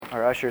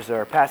Our ushers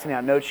are passing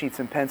out note sheets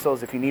and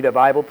pencils. If you need a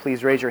Bible,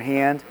 please raise your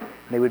hand.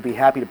 They would be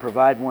happy to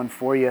provide one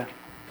for you.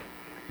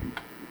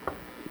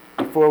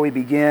 Before we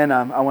begin,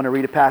 I want to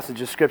read a passage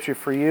of Scripture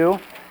for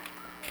you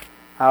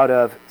out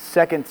of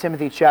 2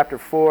 Timothy chapter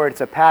 4.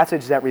 It's a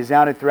passage that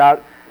resounded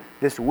throughout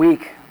this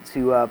week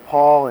to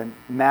Paul and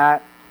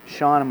Matt,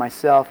 Sean, and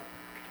myself.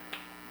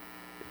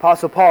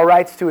 Apostle Paul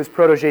writes to his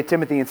protege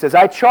Timothy and says,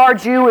 "I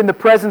charge you in the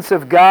presence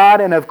of God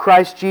and of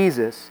Christ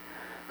Jesus,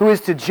 who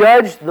is to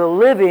judge the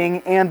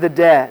living and the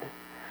dead,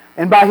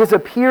 and by his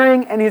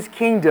appearing and his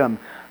kingdom,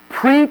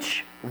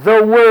 preach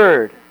the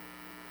word.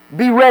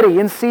 Be ready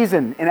in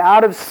season and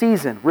out of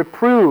season,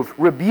 reprove,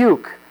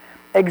 rebuke,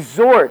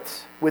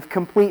 exhort with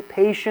complete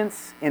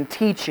patience and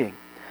teaching.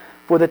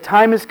 For the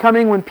time is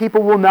coming when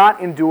people will not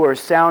endure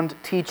sound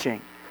teaching,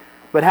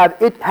 but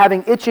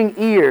having itching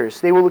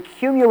ears, they will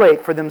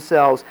accumulate for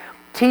themselves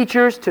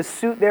teachers to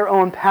suit their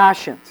own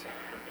passions,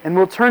 and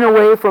will turn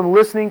away from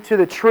listening to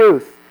the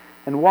truth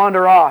and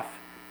wander off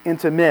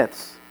into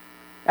myths.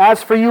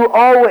 As for you,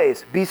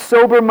 always be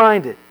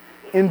sober-minded,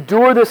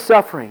 endure the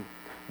suffering,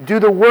 do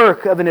the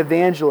work of an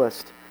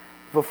evangelist,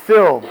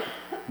 fulfill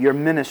your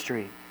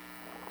ministry."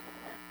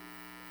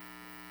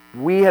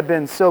 We have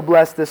been so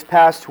blessed this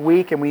past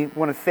week, and we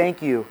want to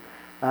thank you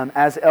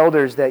as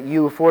elders that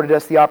you afforded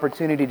us the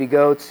opportunity to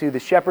go to the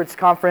Shepherds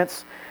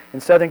Conference in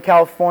Southern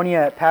California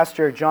at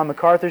Pastor John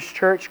MacArthur's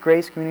church,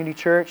 Grace Community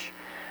Church.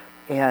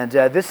 And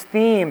the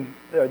theme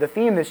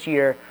this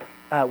year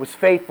was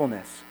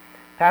faithfulness.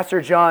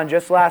 Pastor John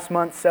just last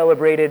month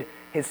celebrated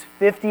his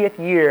 50th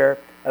year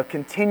of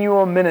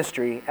continual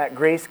ministry at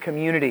Grace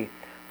Community.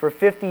 For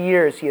 50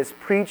 years, he has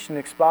preached and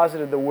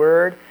exposited the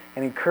Word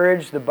and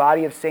encouraged the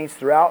body of saints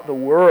throughout the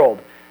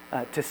world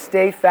to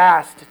stay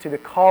fast to the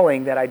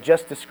calling that I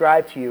just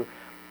described to you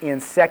in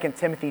 2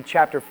 Timothy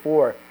chapter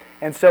 4.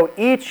 And so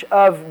each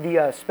of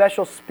the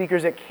special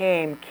speakers that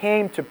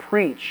came to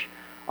preach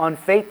on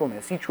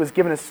faithfulness. Each was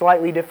given a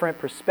slightly different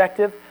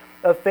perspective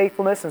of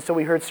faithfulness. And so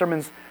we heard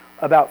sermons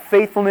about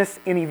faithfulness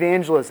in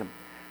evangelism,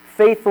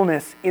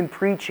 faithfulness in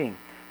preaching,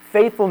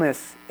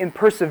 faithfulness in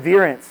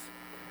perseverance,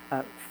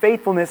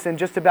 faithfulness in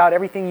just about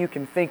everything you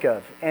can think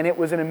of. And it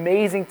was an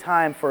amazing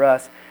time for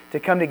us to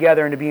come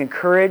together and to be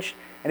encouraged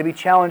and to be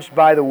challenged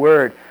by the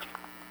Word.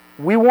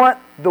 We want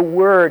the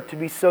Word to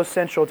be so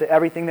central to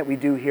everything that we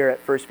do here at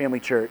First Family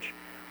Church.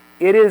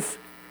 It is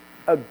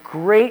a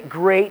great,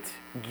 great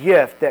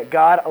gift that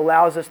God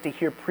allows us to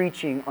hear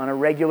preaching on a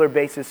regular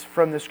basis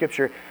from the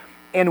Scripture.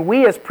 And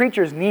we as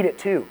preachers need it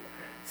too.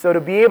 So to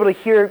be able to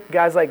hear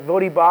guys like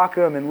Vodi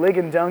Bakum and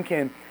Ligon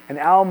Duncan and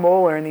Al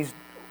Mohler and these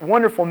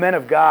wonderful men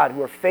of God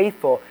who are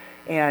faithful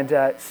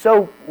and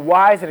so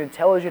wise and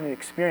intelligent and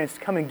experienced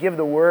come and give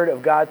the Word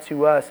of God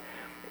to us,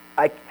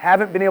 I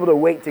haven't been able to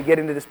wait to get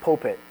into this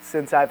pulpit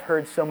since I've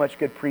heard so much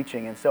good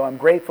preaching. And so I'm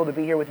grateful to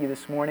be here with you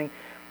this morning.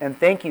 And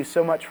thank you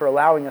so much for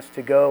allowing us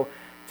to go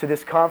to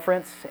this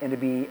conference and to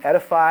be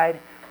edified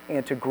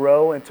and to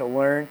grow and to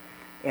learn.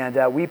 And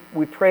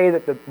we pray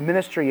that the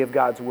ministry of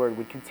God's Word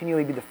would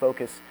continually be the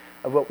focus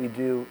of what we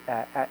do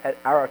at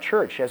our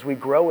church as we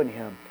grow in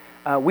Him.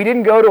 We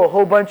didn't go to a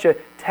whole bunch of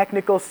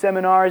technical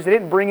seminars. They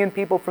didn't bring in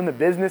people from the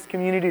business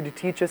community to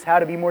teach us how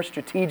to be more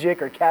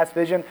strategic or cast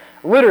vision.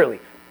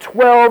 Literally,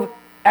 12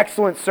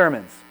 excellent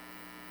sermons.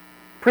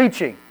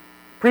 Preaching,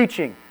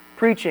 preaching,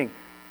 preaching.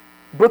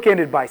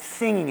 Bookended by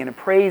singing and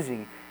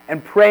praising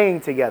and praying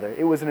together.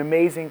 It was an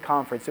amazing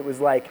conference. It was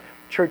like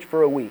church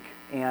for a week.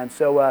 And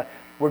so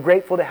we're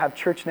grateful to have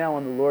church now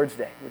on the Lord's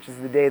Day, which is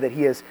the day that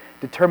He has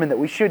determined that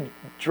we should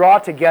draw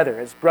together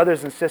as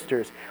brothers and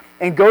sisters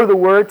and go to the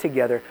Word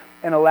together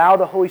and allow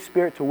the Holy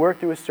Spirit to work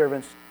through His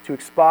servants to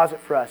exposit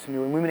for us and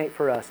to illuminate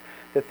for us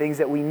the things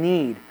that we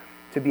need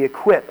to be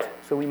equipped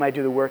so we might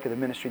do the work of the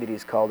ministry that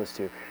He's called us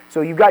to.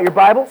 So you've got your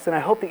Bibles, and I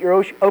hope that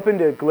you're open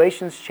to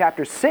Galatians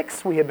chapter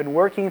 6. We have been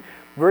working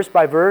verse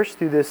by verse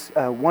through this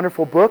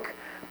wonderful book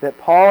that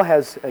Paul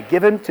has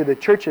given to the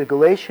church of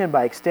Galatia, and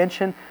by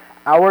extension,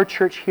 our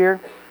church here.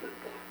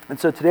 And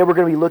so today we're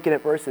going to be looking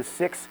at verses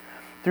 6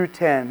 through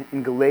 10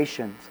 in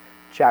Galatians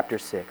chapter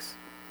 6.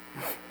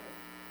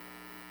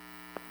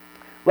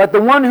 "Let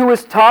the one who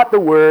is taught the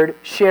word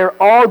share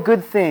all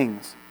good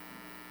things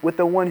with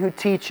the one who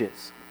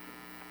teaches.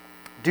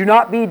 Do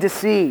not be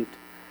deceived.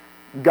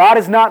 God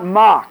is not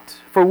mocked,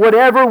 for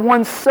whatever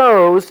one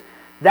sows,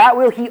 that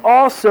will he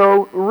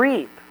also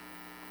reap.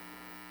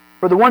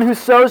 For the one who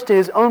sows to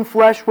his own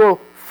flesh will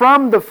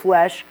from the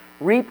flesh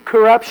reap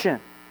corruption.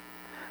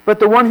 But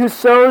the one who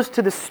sows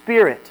to the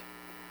Spirit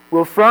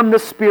will from the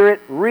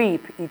Spirit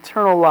reap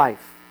eternal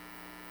life.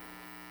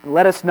 And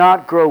let us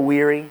not grow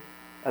weary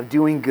of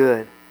doing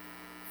good,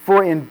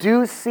 for in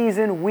due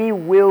season we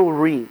will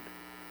reap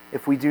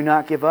if we do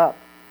not give up.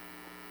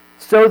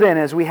 So then,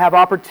 as we have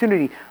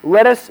opportunity,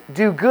 let us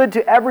do good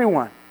to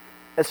everyone,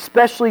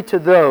 especially to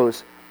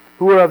those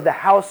who are of the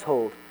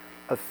household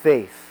of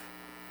faith."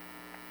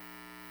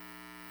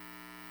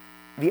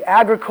 The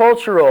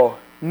agricultural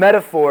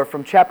metaphor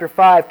from chapter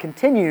 5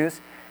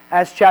 continues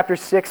as chapter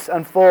 6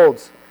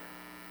 unfolds.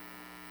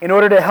 in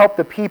order to help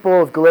the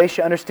people of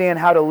Galatia understand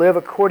how to live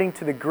according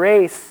to the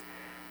grace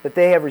that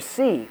they have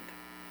received.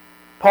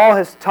 Paul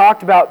has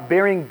talked about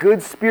bearing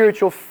good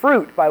spiritual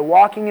fruit by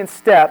walking in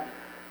step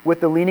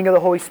with the leading of the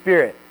Holy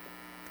Spirit.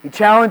 He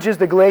challenges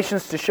the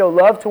Galatians to show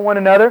love to one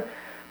another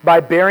by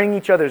bearing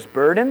each other's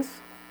burdens,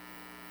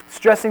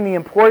 stressing the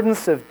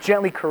importance of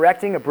gently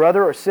correcting a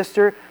brother or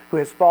sister who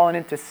has fallen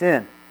into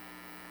sin.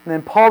 And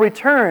then Paul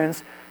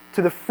returns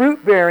to the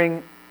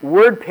fruit-bearing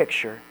word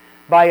picture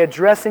by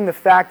addressing the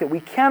fact that we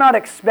cannot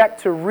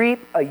expect to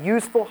reap a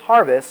useful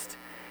harvest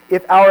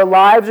if our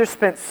lives are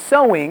spent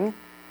sowing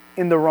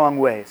in the wrong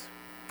ways.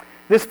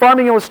 This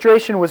farming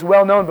illustration was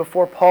well known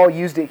before Paul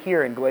used it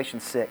here in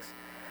Galatians 6.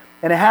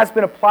 And it has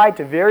been applied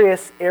to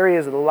various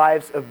areas of the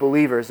lives of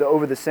believers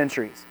over the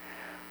centuries.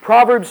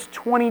 Proverbs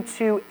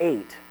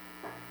 22:8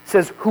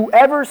 says,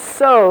 "Whoever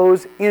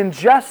sows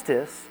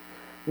injustice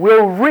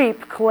will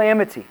reap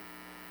calamity,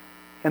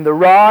 and the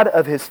rod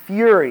of his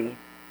fury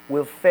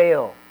will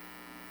fail."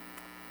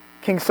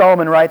 King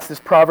Solomon writes this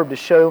proverb to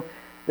show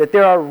that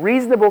there are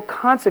reasonable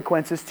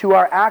consequences to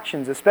our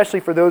actions, especially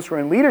for those who are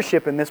in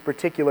leadership in this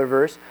particular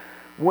verse.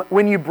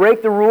 When you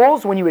break the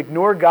rules, when you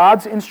ignore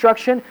God's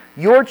instruction,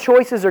 your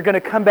choices are going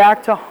to come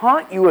back to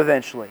haunt you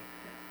eventually.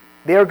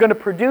 They are going to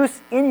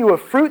produce in you a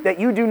fruit that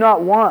you do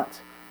not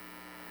want.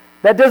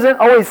 That doesn't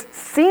always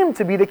seem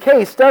to be the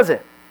case, does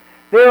it?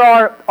 There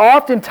are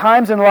often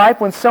times in life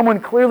when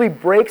someone clearly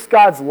breaks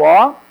God's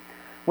law,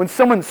 when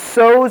someone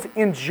sows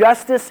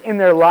injustice in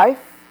their life,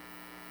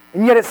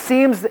 and yet it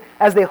seems that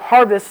as they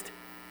harvest,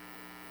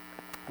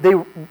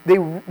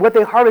 what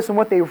they harvest and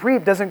what they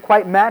reap doesn't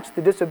quite match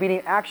the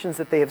disobedient actions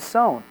that they have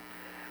sown.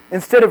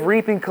 Instead of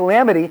reaping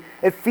calamity,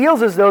 it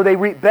feels as though they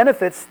reap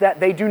benefits that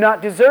they do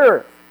not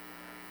deserve.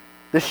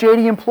 The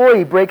shady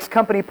employee breaks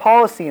company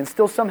policy and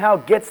still somehow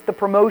gets the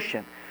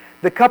promotion.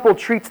 The couple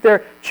treats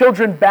their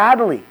children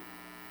badly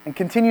and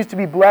continues to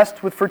be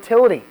blessed with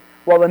fertility,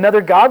 while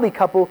another godly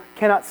couple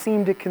cannot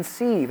seem to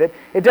conceive.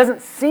 It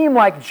doesn't seem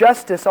like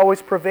justice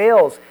always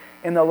prevails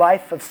in the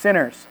life of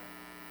sinners.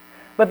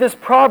 But this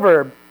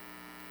proverb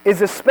is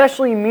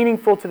especially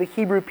meaningful to the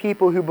Hebrew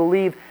people who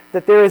believe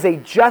that there is a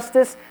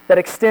justice that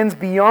extends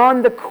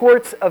beyond the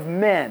courts of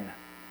men.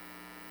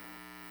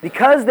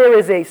 Because there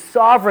is a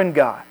sovereign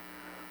God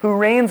who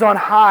reigns on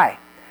high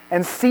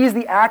and sees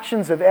the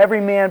actions of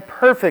every man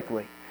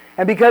perfectly,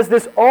 and because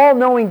this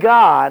all-knowing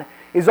God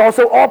is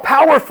also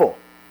all-powerful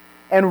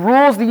and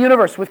rules the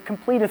universe with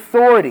complete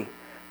authority,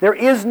 there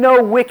is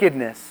no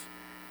wickedness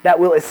that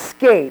will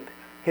escape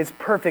His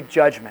perfect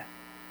judgment.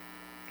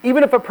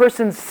 Even if a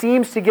person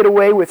seems to get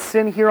away with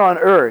sin here on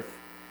earth,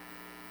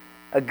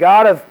 a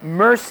God of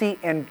mercy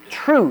and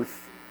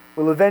truth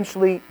will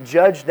eventually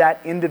judge that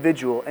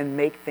individual and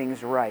make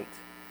things right.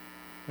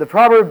 The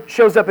proverb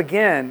shows up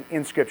again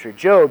in Scripture.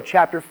 Job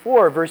chapter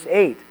 4, verse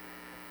 8.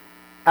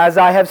 "As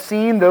I have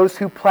seen those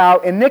who plow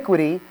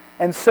iniquity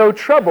and sow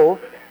trouble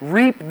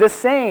reap the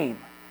same."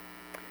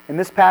 In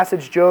this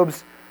passage,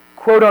 Job's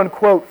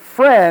quote-unquote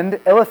friend,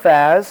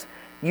 Eliphaz,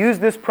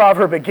 used this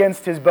proverb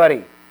against his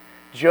buddy.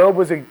 Job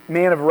was a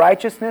man of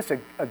righteousness,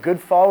 a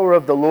good follower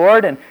of the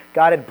Lord, and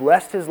God had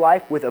blessed his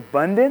life with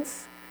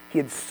abundance. He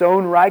had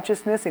sown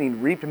righteousness, and he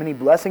reaped many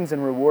blessings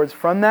and rewards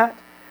from that.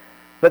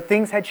 But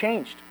things had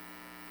changed.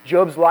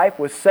 Job's life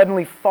was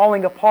suddenly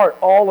falling apart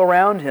all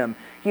around him.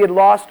 He had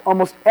lost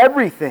almost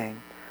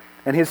everything,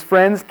 and his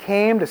friends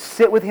came to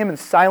sit with him in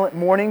silent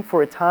mourning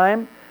for a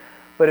time,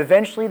 but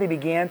eventually they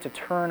began to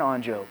turn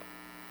on Job.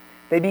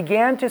 They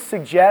began to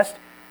suggest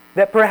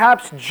that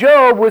perhaps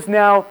Job was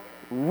now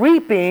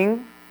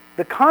reaping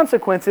the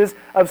consequences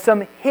of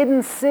some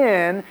hidden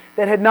sin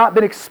that had not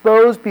been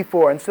exposed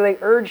before. And so they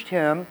urged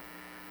him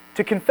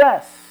to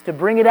confess, to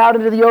bring it out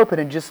into the open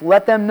and just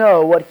let them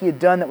know what he had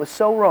done that was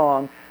so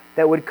wrong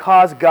that would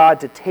cause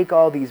God to take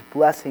all these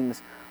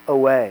blessings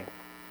away.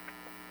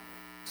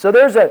 So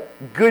there's a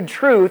good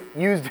truth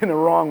used in the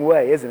wrong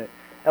way, isn't it?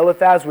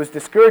 Eliphaz was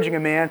discouraging a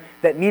man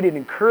that needed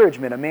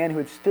encouragement, a man who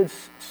had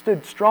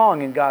stood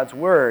strong in God's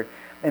word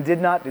and did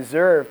not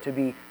deserve to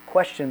be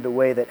questioned the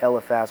way that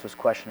Eliphaz was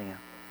questioning him.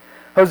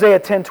 Hosea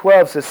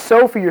 10:12 says,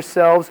 "Sow for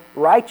yourselves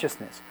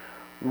righteousness,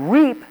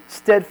 reap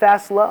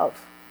steadfast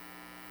love.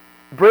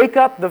 Break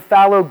up the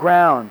fallow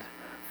ground,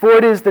 for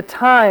it is the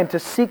time to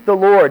seek the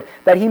Lord,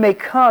 that He may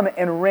come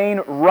and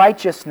rain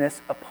righteousness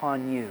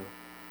upon you."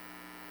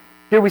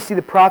 Here we see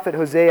the prophet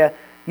Hosea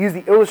use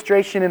the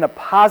illustration in a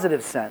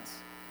positive sense.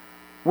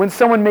 When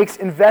someone makes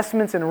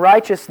investments in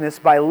righteousness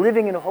by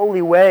living in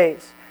holy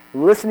ways,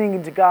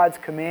 listening to God's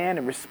command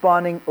and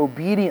responding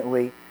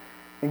obediently,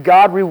 and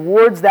God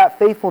rewards that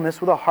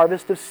faithfulness with a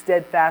harvest of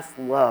steadfast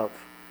love.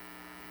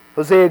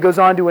 Hosea goes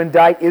on to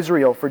indict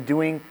Israel for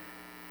doing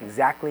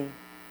exactly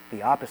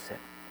the opposite.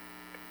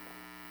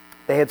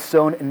 They had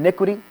sown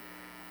iniquity,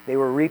 they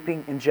were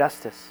reaping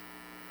injustice.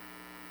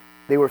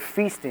 They were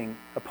feasting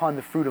upon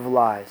the fruit of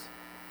lies.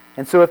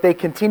 And so if they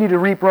continue to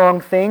reap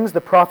wrong things, the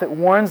prophet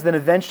warns, then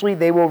eventually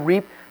they will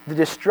reap the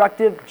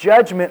destructive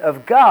judgment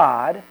of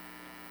God,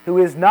 who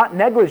is not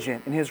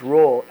negligent in His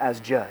role as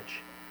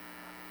judge.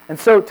 And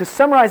so to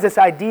summarize this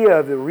idea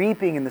of the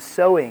reaping and the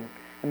sowing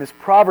and this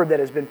proverb that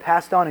has been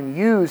passed on and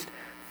used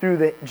through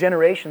the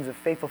generations of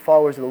faithful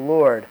followers of the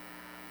Lord,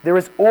 there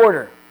is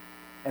order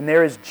and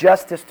there is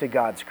justice to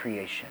God's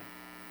creation.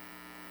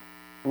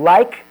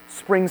 Like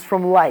springs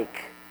from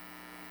like.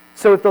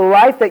 So if the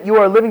life that you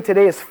are living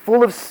today is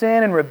full of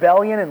sin and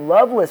rebellion and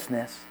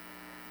lovelessness,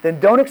 then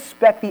don't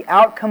expect the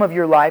outcome of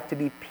your life to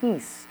be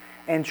peace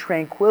and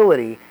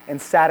tranquility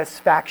and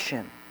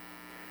satisfaction.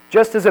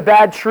 Just as a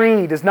bad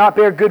tree does not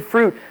bear good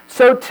fruit,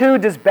 so too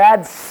does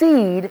bad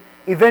seed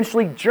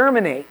eventually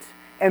germinate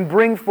and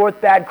bring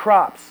forth bad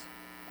crops.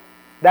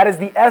 That is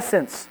the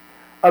essence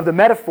of the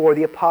metaphor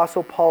the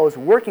Apostle Paul is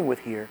working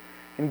with here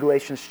in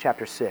Galatians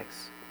chapter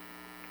 6.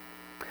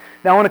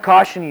 Now I want to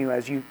caution you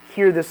as you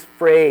hear this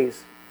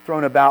phrase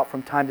thrown about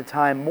from time to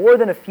time, more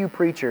than a few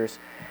preachers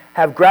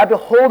have grabbed a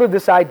hold of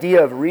this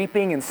idea of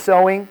reaping and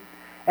sowing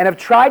and have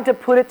tried to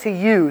put it to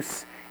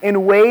use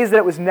in ways that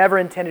it was never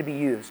intended to be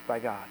used by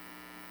God.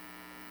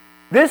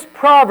 This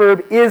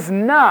proverb is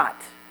not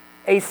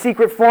a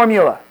secret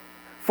formula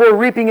for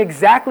reaping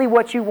exactly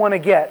what you want to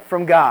get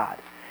from God.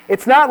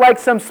 It's not like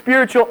some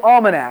spiritual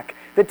almanac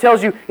that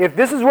tells you, if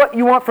this is what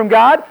you want from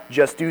God,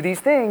 just do these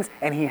things,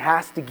 and He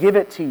has to give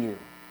it to you.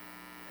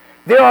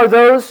 There are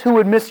those who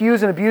would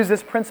misuse and abuse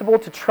this principle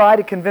to try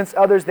to convince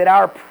others that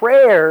our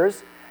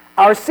prayers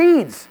are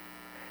seeds.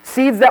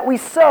 Seeds that we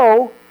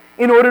sow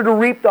in order to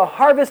reap the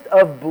harvest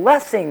of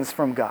blessings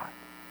from God.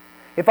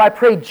 If I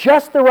pray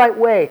just the right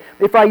way,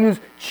 if I use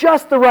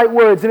just the right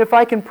words, and if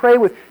I can pray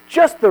with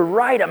just the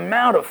right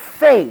amount of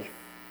faith,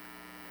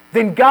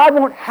 then God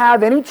won't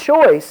have any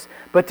choice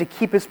but to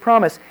keep His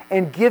promise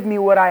and give me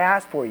what I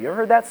asked for. You ever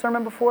heard that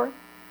sermon before?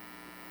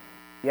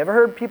 You ever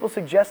heard people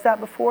suggest that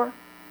before?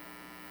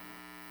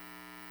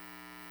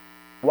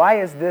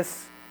 Why is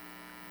this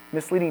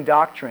misleading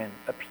doctrine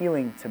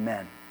appealing to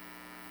men?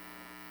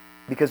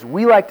 Because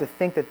we like to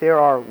think that there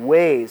are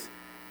ways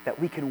that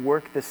we can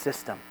work the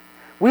system.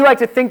 We like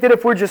to think that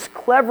if we're just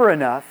clever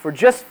enough, or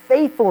just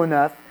faithful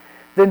enough,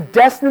 then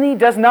destiny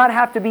does not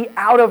have to be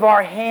out of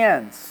our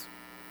hands.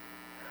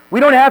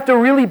 We don't have to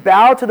really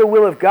bow to the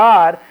will of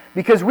God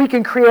because we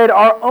can create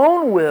our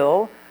own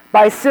will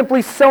by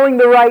simply sowing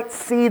the right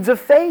seeds of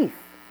faith.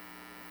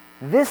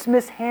 This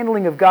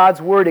mishandling of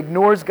God's Word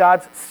ignores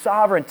God's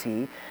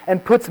sovereignty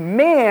and puts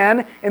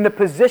man in the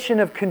position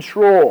of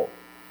control.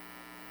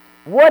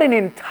 What an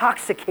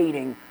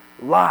intoxicating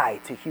lie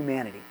to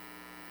humanity.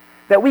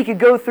 That we could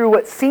go through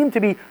what seemed to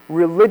be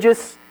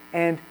religious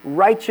and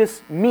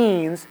righteous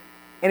means,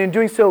 and in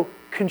doing so,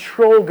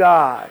 control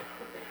God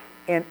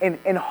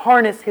and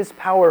harness His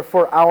power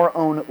for our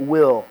own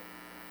will.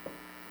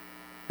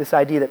 This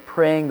idea that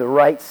praying the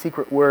right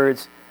secret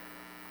words,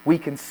 we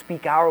can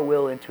speak our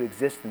will into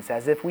existence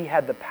as if we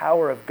had the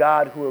power of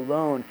God who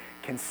alone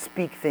can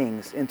speak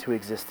things into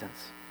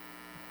existence.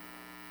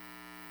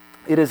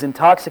 It is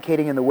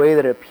intoxicating in the way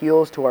that it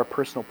appeals to our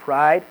personal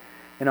pride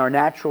and our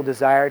natural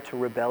desire to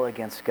rebel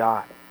against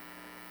God.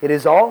 It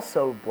is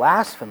also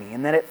blasphemy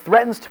in that it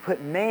threatens to put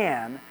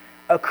man,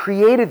 a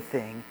created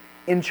thing,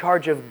 in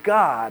charge of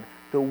God,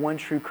 the one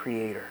true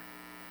Creator.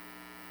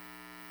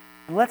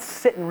 And let's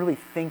sit and really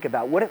think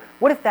about what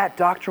if that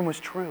doctrine was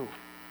true?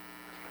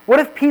 What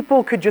if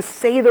people could just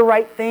say the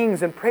right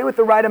things and pray with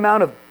the right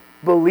amount of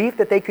belief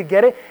that they could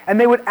get it, and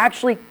they would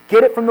actually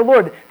get it from the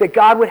Lord, that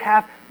God would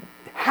have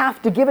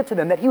to give it to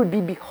them, that He would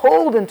be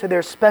beholden to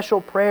their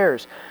special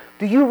prayers?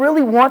 Do you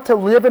really want to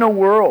live in a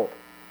world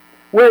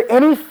where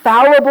any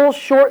fallible,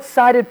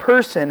 short-sighted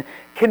person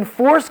can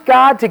force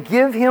God to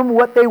give him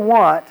what they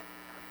want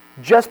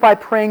just by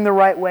praying the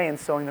right way and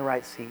sowing the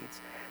right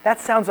seeds? That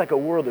sounds like a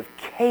world of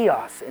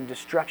chaos and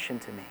destruction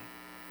to me.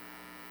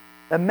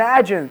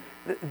 Imagine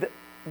the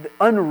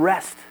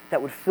unrest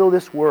that would fill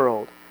this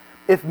world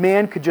if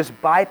man could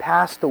just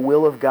bypass the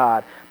will of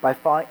God by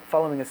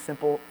following a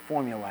simple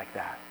formula like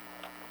that.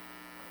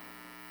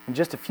 In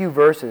just a few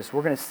verses,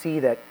 we're going to see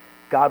that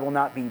God will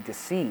not be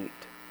deceived.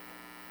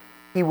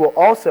 He will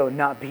also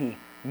not be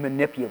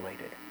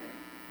manipulated.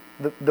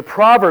 The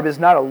proverb is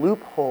not a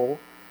loophole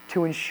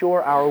to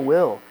ensure our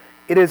will.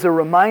 It is a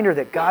reminder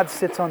that God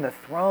sits on the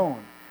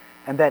throne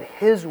and that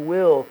His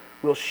will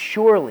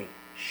surely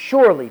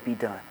be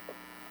done.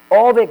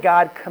 All that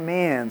God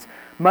commands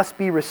must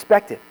be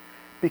respected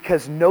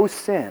because no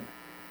sin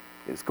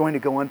is going to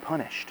go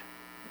unpunished.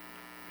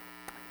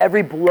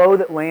 Every blow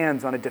that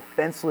lands on a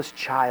defenseless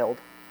child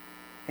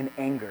in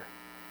anger,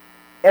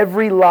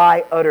 every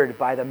lie uttered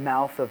by the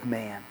mouth of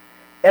man,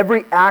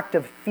 every act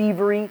of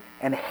thievery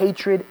and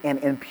hatred and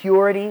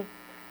impurity,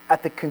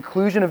 at the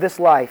conclusion of this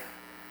life,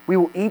 we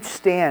will each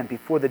stand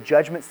before the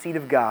judgment seat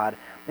of God,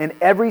 and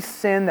every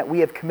sin that we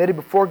have committed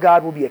before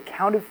God will be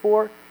accounted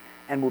for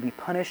and will be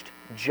punished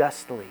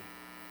justly,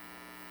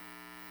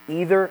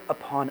 either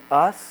upon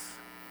us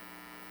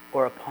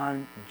or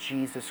upon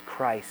Jesus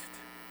Christ,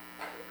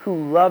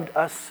 who loved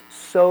us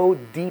so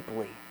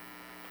deeply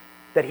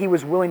that He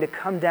was willing to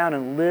come down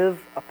and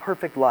live a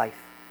perfect life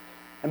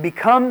and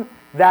become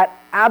that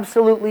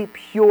absolutely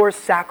pure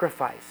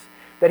sacrifice,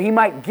 that He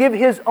might give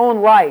His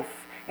own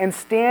life and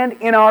stand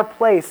in our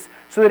place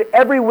so that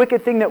every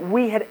wicked thing that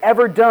we had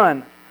ever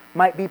done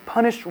might be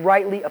punished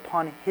rightly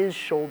upon his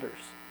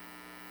shoulders.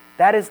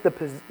 That is the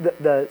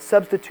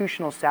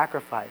substitutional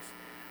sacrifice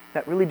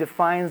that really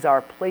defines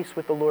our place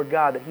with the Lord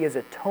God, that he has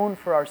atoned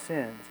for our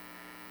sins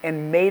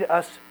and made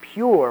us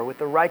pure with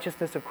the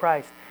righteousness of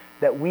Christ,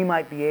 that we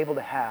might be able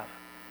to have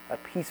a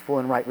peaceful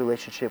and right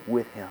relationship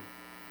with him.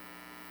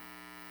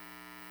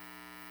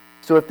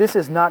 So if this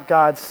is not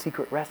God's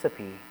secret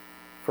recipe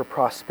for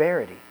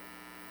prosperity,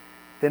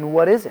 then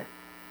what is it?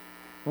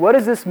 What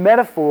does this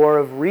metaphor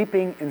of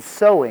reaping and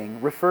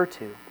sowing refer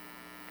to?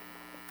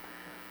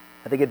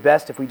 I think it's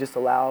best if we just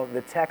allow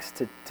the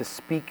text to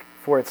speak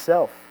for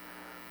itself.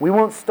 We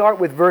won't start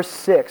with verse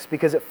 6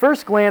 because at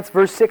first glance,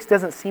 verse 6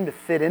 doesn't seem to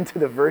fit into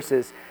the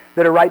verses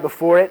that are right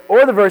before it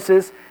or the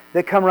verses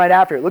that come right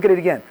after it. Look at it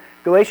again.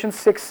 Galatians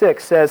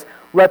 6:6 says,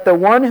 "Let the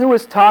one who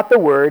is taught the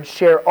word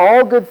share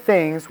all good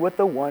things with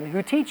the one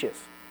who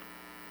teaches."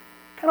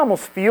 Kind of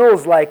almost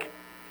feels like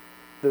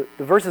the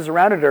verses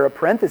around it are a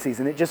parenthesis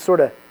and it just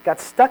sort of got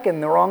stuck in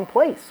the wrong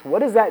place.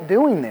 What is that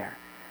doing there?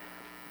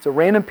 It's a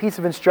random piece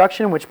of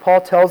instruction in which Paul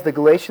tells the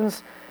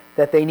Galatians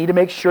that they need to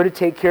make sure to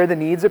take care of the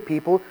needs of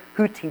people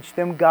who teach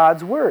them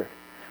God's word.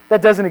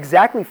 That doesn't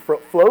exactly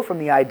flow from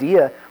the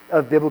idea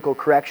of biblical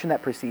correction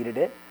that preceded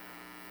it.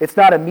 It's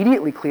not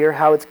immediately clear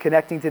how it's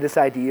connecting to this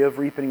idea of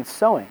reaping and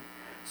sowing.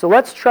 So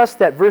let's trust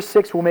that verse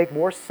 6 will make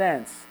more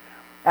sense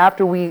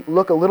after we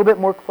look a little bit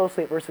more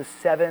closely at verses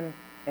 7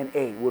 and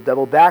 8. We'll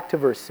double back to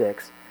verse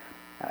 6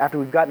 after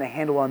we've gotten a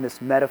handle on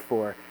this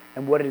metaphor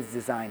and what it is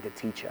designed to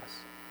teach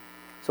us.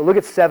 So look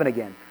at 7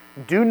 again.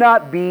 "Do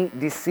not be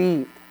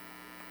deceived.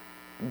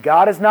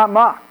 God is not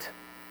mocked.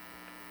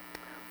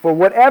 For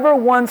whatever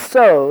one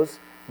sows,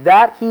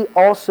 that he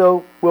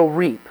also will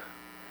reap.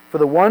 For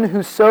the one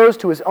who sows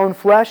to his own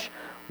flesh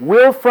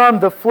will from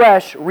the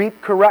flesh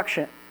reap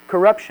corruption.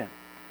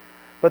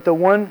 But the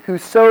one who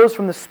sows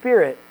from the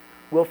Spirit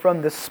will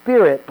from the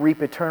Spirit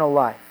reap eternal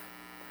life.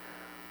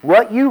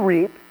 What you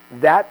reap,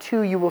 that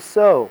too you will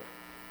sow."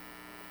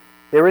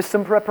 There is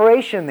some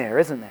preparation there,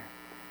 isn't there?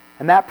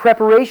 And that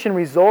preparation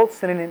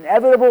results in an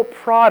inevitable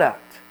product.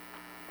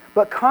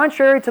 But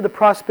contrary to the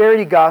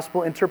prosperity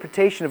gospel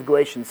interpretation of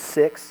Galatians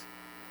 6,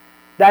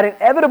 that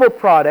inevitable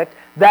product,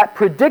 that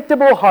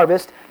predictable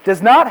harvest,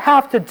 does not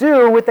have to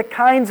do with the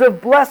kinds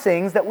of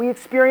blessings that we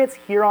experience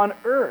here on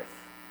earth.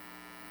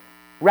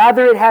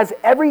 Rather, it has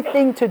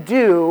everything to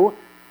do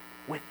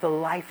with the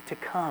life to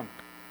come.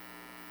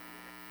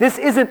 This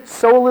isn't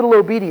sow a little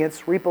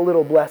obedience, reap a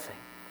little blessing,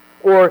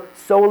 or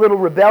sow a little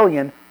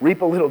rebellion,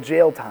 reap a little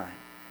jail time.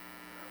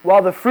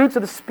 While the fruits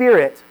of the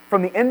Spirit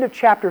from the end of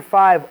chapter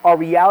 5 are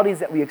realities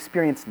that we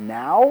experience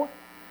now,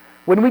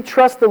 when we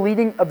trust the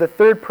leading of the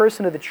third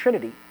person of the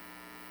Trinity,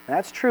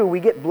 that's true, we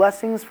get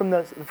blessings from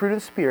the fruit of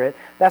the Spirit.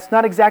 That's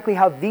not exactly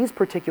how these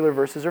particular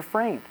verses are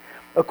framed.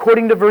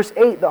 According to verse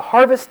 8, the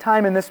harvest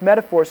time in this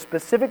metaphor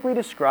specifically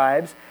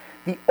describes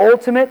the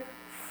ultimate,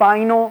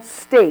 final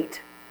state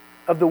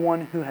of the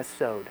one who has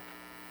sowed.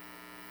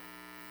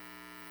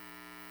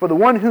 For the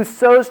one who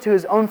sows to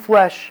his own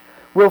flesh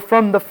will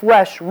from the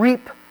flesh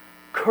reap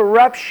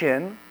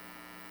corruption,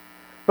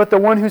 but the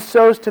one who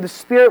sows to the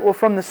Spirit will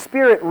from the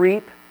Spirit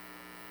reap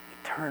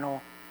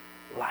eternal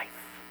life.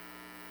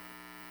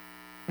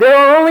 There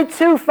are only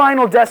two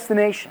final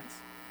destinations.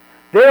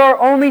 There are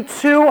only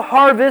two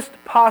harvest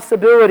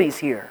possibilities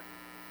here.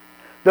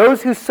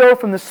 Those who sow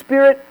from the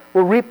Spirit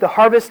will reap the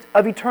harvest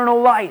of eternal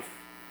life.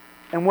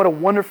 And what a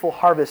wonderful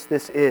harvest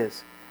this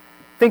is.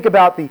 Think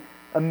about the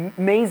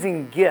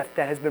amazing gift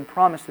that has been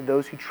promised to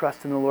those who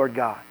trust in the Lord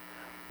God.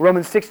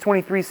 Romans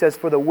 6:23 says,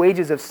 "For the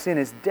wages of sin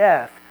is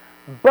death,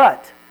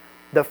 but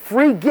the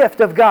free gift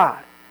of God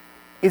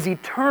is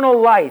eternal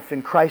life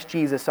in Christ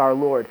Jesus our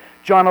Lord."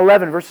 John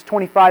 11, verses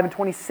 25 and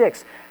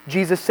 26,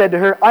 Jesus said to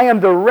her, "I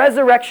am the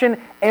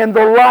resurrection and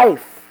the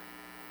life.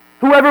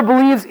 Whoever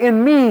believes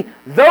in me,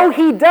 though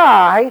he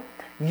die,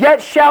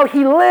 yet shall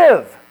he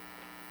live.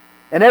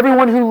 And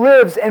everyone who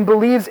lives and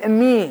believes in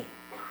me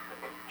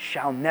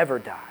shall never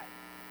die."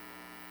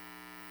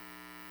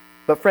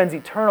 But friends,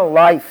 eternal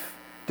life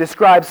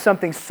describes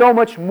something so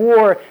much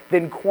more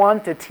than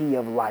quantity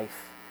of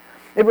life.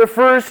 It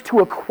refers to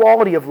a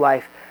quality of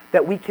life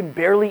that we can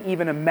barely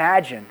even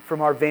imagine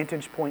from our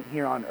vantage point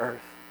here on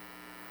earth.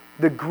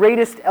 The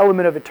greatest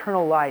element of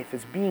eternal life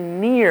is being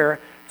near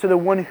to the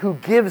one who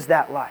gives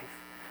that life.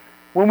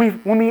 When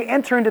we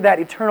enter into that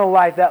eternal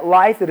life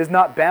that is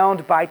not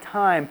bound by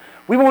time,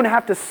 we won't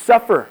have to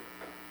suffer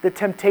the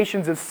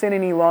temptations of sin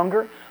any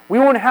longer. We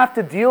won't have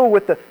to deal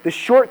with the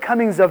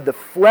shortcomings of the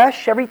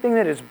flesh. Everything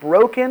that is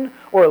broken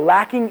or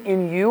lacking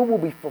in you will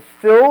be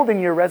fulfilled in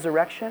your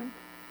resurrection.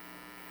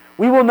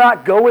 We will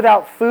not go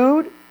without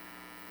food.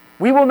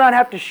 We will not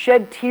have to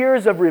shed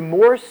tears of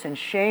remorse and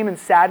shame and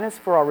sadness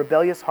for our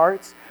rebellious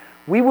hearts.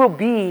 We will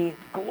be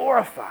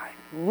glorified,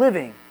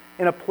 living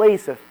in a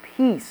place of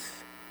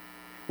peace.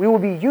 We will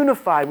be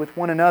unified with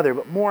one another,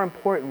 but more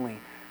importantly,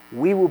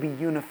 we will be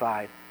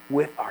unified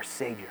with our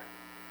Savior.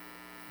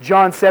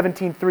 John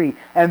 17:3,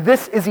 "And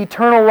this is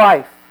eternal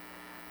life,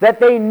 that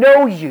they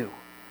know you,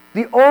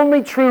 the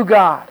only true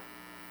God,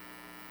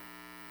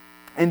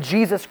 and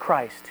Jesus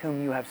Christ,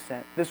 whom you have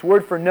sent. This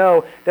word for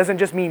know doesn't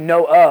just mean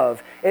know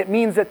of. It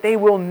means that they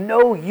will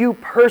know you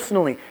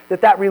personally,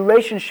 that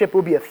relationship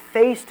will be a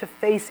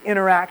face-to-face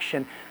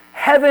interaction.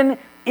 Heaven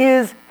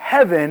is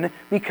heaven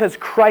because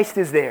Christ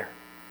is there.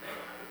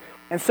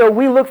 And so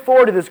we look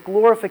forward to this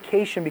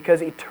glorification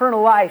because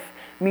eternal life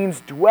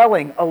means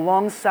dwelling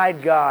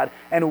alongside God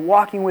and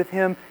walking with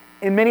Him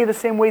in many of the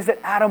same ways that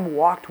Adam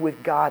walked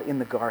with God in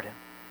the garden.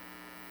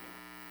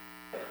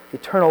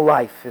 Eternal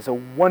life is a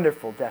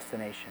wonderful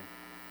destination.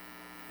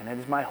 And it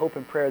is my hope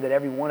and prayer that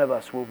every one of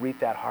us will reap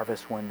that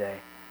harvest one day.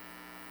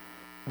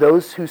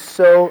 Those who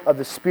sow of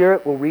the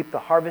Spirit will reap the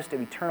harvest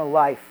of eternal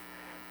life,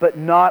 but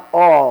not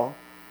all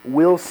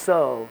will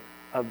sow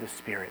of the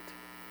Spirit.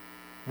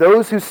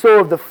 Those who sow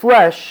of the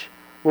flesh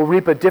will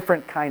reap a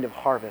different kind of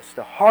harvest,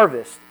 a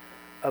harvest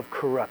of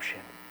corruption.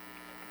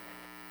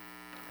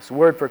 This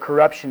word for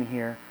corruption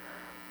here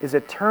is a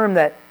term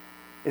that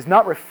is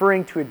not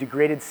referring to a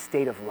degraded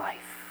state of life.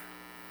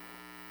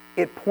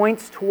 It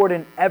points toward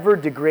an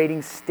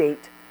ever-degrading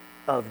state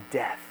of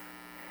death.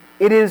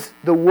 It is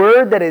the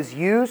word that is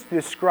used to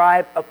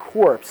describe a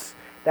corpse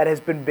that has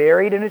been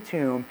buried in a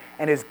tomb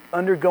and is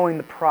undergoing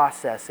the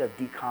process of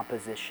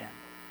decomposition.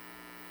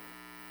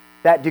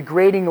 That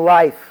degrading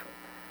life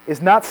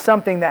is not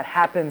something that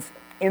happens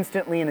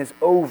instantly and is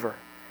over.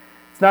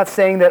 It's not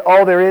saying that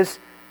all there is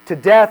to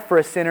death for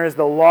a sinner is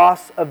the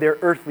loss of their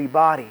earthly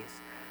bodies.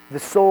 The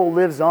soul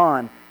lives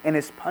on and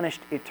is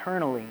punished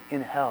eternally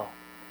in hell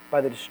by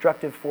the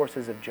destructive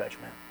forces of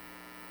judgment.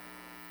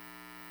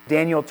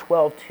 Daniel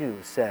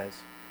 12:2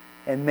 says,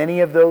 "And many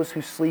of those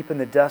who sleep in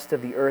the dust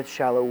of the earth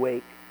shall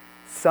awake,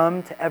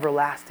 some to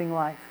everlasting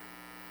life,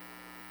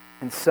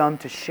 and some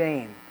to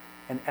shame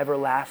and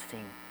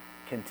everlasting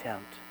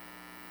contempt."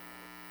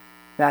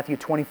 Matthew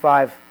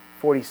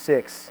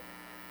 25:46,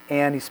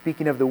 and he's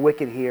speaking of the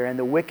wicked here, "And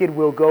the wicked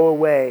will go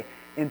away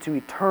into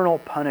eternal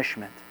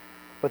punishment,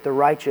 but the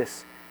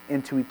righteous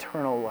into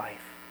eternal life."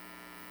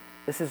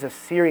 This is a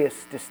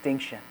serious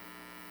distinction.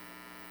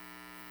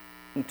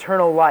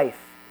 Eternal life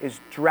is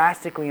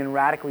drastically and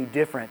radically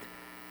different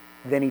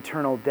than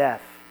eternal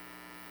death.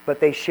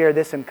 But they share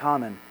this in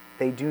common.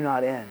 They do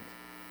not end.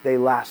 They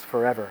last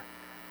forever.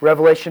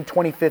 Revelation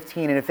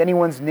 20:15, "And if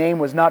anyone's name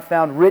was not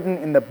found written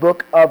in the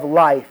book of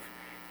life,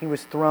 he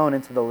was thrown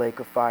into the lake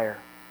of fire."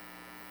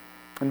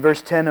 In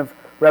verse 10 of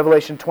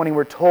Revelation 20,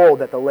 we're told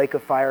that the lake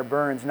of fire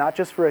burns not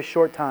just for a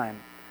short time,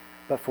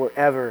 but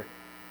forever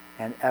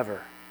and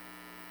ever.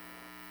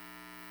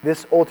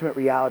 This ultimate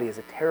reality is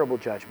a terrible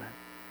judgment.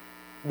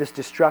 This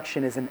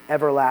destruction is an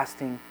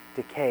everlasting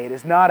decay. It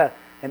is not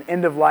an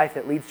end of life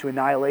that leads to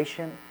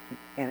annihilation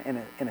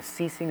and a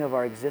ceasing of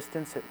our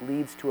existence. It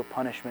leads to a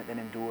punishment that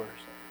endures.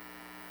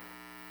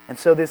 And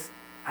so this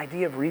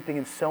idea of reaping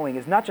and sowing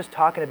is not just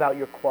talking about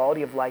your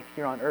quality of life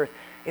here on earth.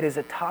 It is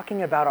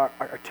talking about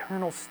our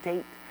eternal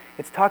state.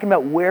 It's talking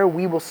about where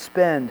we will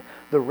spend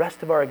the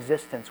rest of our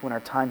existence when our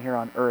time here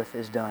on earth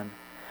is done.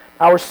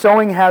 Our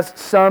sowing has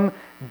some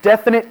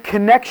definite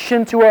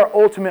connection to our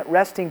ultimate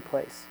resting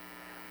place.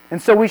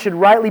 And so we should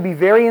rightly be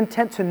very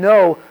intent to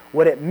know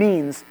what it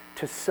means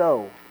to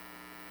sow.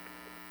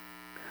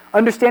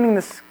 Understanding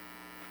this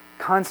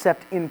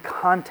concept in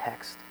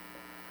context,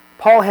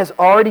 Paul has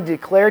already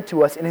declared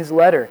to us in his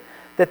letter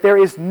that there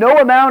is no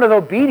amount of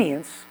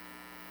obedience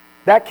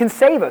that can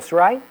save us,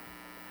 right?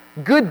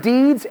 Good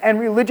deeds and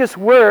religious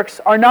works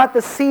are not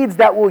the seeds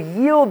that will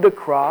yield the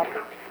crop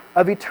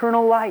of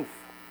eternal life.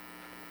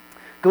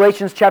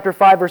 Galatians chapter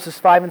 5, verses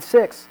 5 and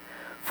 6.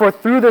 "For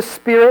through the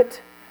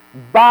Spirit,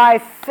 by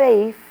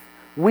faith,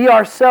 we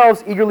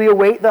ourselves eagerly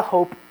await the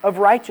hope of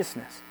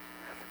righteousness.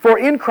 For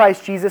in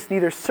Christ Jesus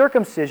neither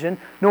circumcision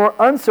nor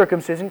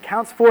uncircumcision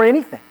counts for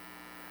anything,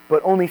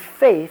 but only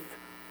faith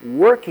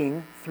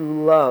working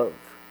through love."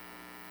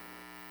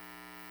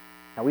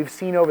 Now we've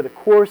seen over the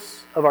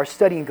course of our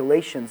study in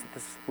Galatians that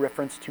this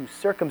reference to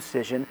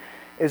circumcision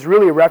is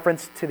really a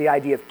reference to the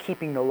idea of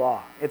keeping the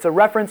law. It's a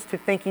reference to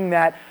thinking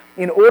that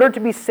in order to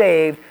be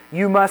saved,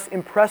 you must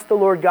impress the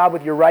Lord God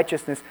with your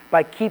righteousness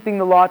by keeping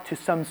the law to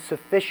some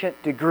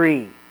sufficient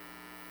degree.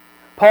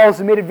 Paul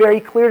has made it very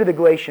clear to the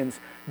Galatians,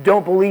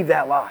 don't believe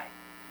that lie.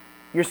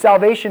 Your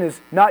salvation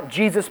is not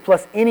Jesus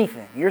plus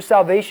anything. Your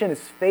salvation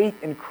is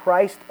faith in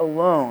Christ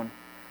alone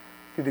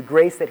through the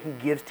grace that He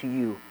gives to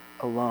you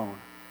alone.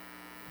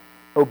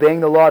 Obeying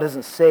the law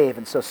doesn't save,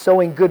 and so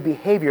sowing good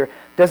behavior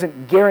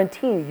doesn't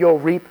guarantee you'll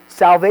reap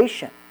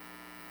salvation.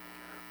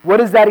 What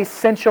is that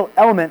essential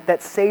element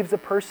that saves a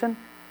person?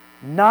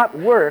 Not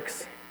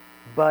works,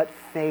 but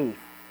faith.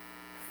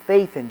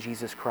 Faith in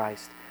Jesus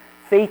Christ.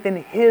 Faith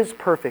in His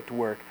perfect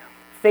work.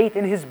 Faith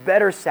in His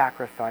better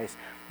sacrifice.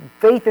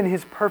 Faith in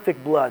His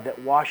perfect blood that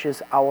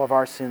washes all of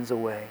our sins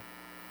away.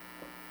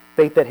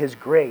 Faith that His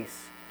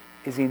grace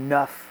is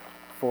enough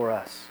for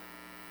us.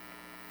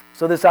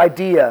 So this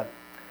idea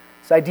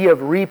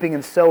of reaping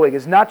and sowing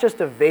is not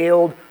just a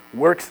veiled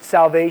works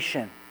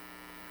salvation.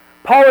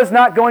 Paul is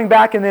not going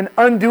back and then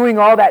undoing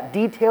all that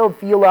detailed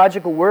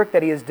theological work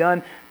that he has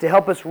done to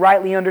help us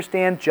rightly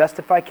understand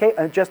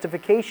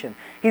justification.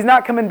 He's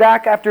not coming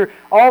back after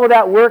all of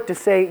that work to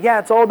say, yeah,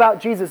 it's all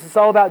about Jesus, it's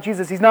all about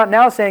Jesus. He's not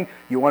now saying,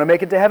 you want to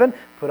make it to heaven?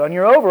 Put on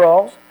your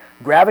overalls,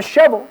 grab a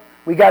shovel.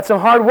 We got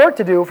some hard work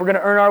to do if we're going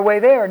to earn our way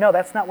there. No,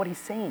 that's not what he's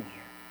saying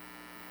here.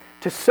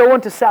 To sow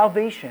unto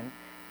salvation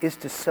is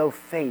to sow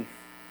faith.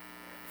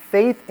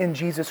 Faith in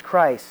Jesus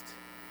Christ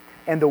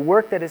and the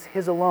work that is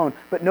His alone.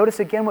 But notice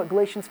again what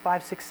Galatians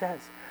 5:6 says.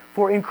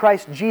 For in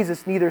Christ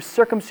Jesus neither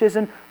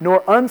circumcision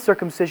nor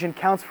uncircumcision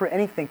counts for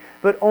anything,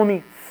 but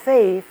only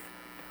faith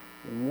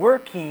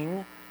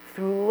working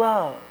through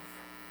love.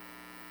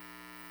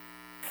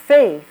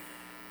 Faith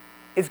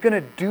is going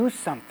to do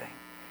something.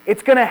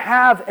 It's going to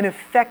have an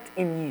effect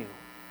in you.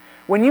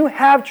 When you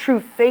have true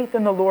faith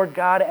in the Lord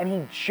God and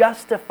He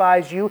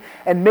justifies you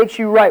and makes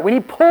you right, when He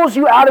pulls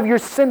you out of your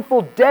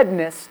sinful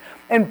deadness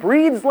and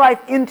breathes life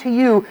into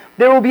you,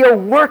 there will be a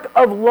work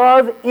of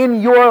love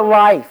in your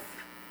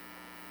life.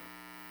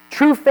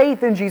 True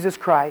faith in Jesus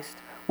Christ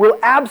will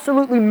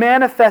absolutely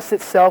manifest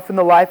itself in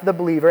the life of the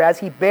believer as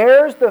he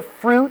bears the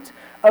fruit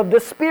of the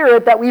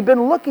Spirit that we've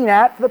been looking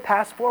at for the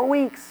past 4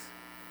 weeks.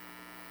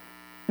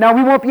 Now,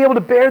 we won't be able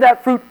to bear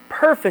that fruit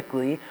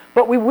perfectly,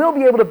 but we will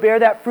be able to bear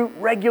that fruit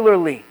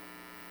regularly.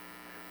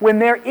 When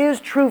there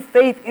is true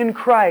faith in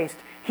Christ,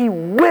 He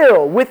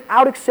will,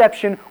 without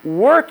exception,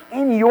 work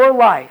in your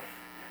life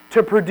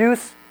to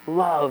produce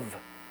love,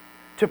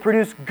 to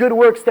produce good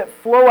works that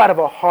flow out of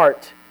a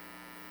heart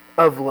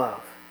of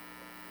love.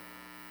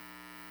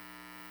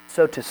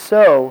 So to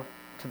sow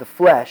to the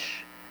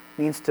flesh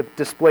means to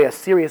display a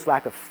serious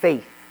lack of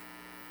faith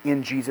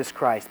in Jesus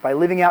Christ by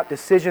living out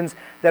decisions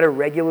that are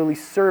regularly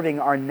serving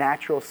our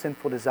natural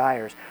sinful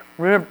desires.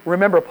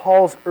 Remember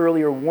Paul's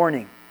earlier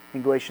warning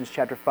in Galatians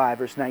chapter 5,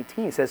 verse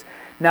 19. It says,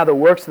 now the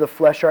works of the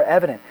flesh are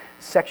evident: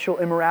 sexual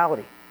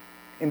immorality,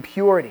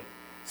 impurity,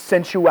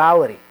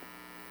 sensuality,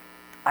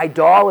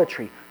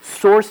 idolatry,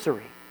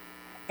 sorcery,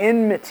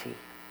 enmity,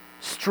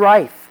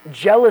 strife,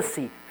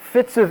 jealousy,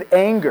 fits of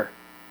anger,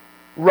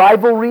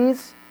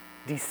 rivalries,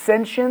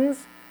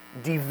 dissensions,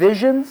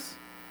 divisions,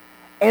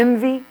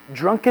 envy,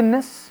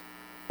 drunkenness,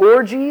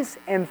 orgies,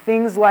 and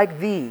things like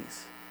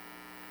these.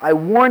 I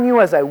warn you,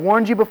 as I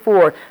warned you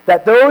before,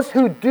 that those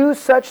who do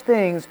such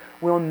things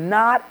will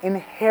not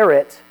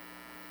inherit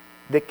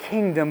the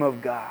kingdom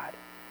of God.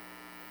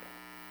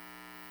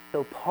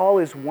 So Paul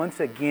is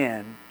once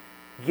again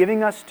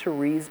giving us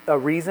a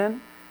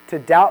reason to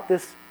doubt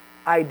this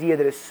idea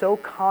that is so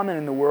common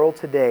in the world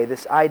today,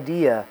 this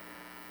idea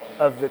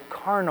of the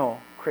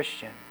carnal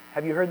Christian.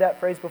 Have you heard that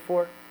phrase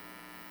before?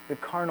 The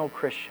carnal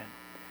Christian.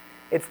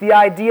 It's the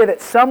idea that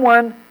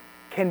someone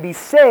can be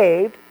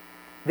saved,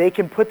 they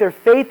can put their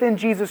faith in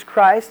Jesus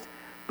Christ,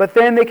 but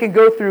then they can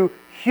go through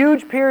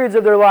huge periods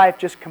of their life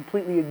just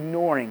completely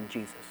ignoring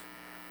Jesus.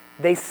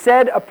 They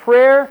said a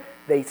prayer,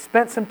 they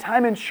spent some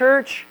time in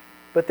church,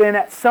 but then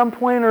at some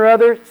point or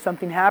other,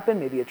 something happened,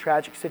 maybe a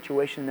tragic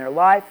situation in their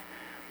life,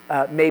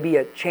 maybe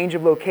a change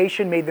of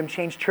location made them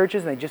change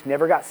churches and they just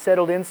never got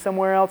settled in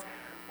somewhere else,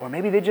 or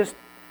maybe they just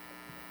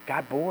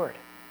got bored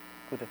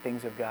with the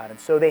things of God, and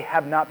so they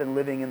have not been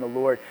living in the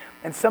Lord.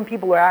 And some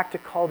people are apt to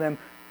call them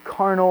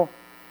carnal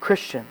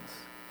Christians.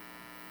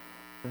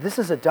 This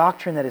is a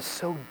doctrine that is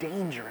so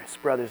dangerous,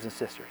 brothers and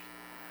sisters,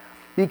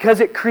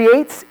 because it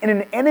creates in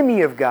an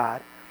enemy of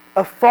God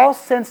a false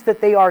sense that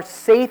they are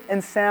safe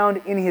and sound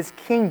in His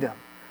kingdom,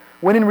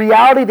 when in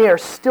reality they are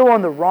still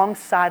on the wrong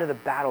side of the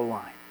battle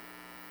line.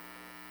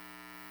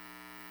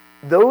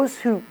 Those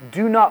who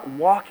do not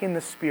walk in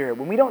the Spirit,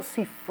 when we don't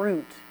see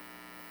fruit,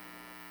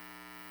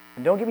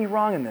 and don't get me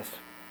wrong in this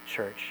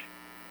church,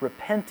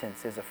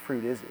 repentance is a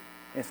fruit,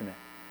 isn't it?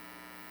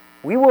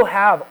 We will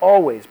have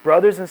always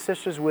brothers and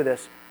sisters with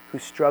us who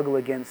struggle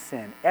against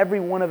sin. Every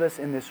one of us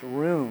in this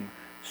room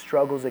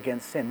struggles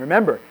against sin.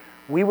 Remember,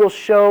 we will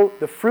show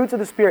the fruits of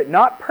the Spirit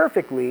not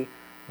perfectly,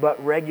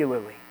 but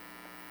regularly.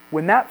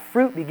 When that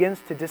fruit begins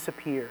to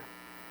disappear,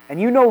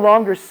 and you no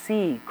longer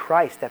see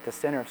Christ at the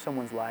center of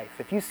someone's life,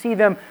 if you see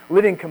them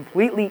living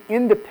completely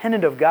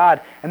independent of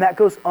God, and that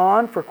goes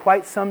on for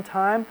quite some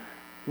time,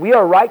 we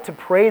are right to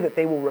pray that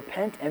they will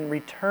repent and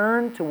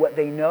return to what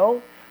they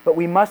know, but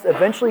we must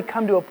eventually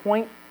come to a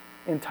point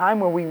in time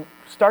where we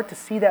start to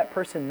see that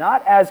person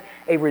not as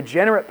a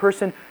regenerate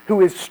person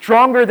who is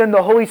stronger than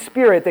the Holy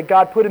Spirit that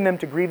God put in them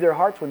to grieve their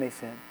hearts when they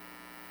sin,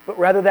 but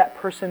rather that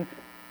person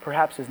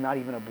perhaps is not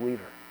even a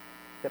believer.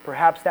 That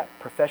perhaps that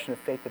profession of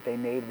faith that they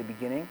made at the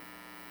beginning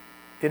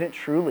didn't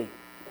truly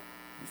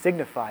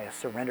signify a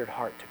surrendered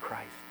heart to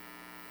Christ.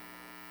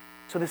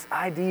 So this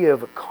idea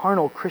of a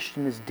carnal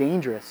Christian is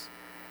dangerous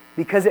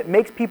because it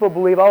makes people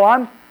believe,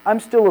 oh, I'm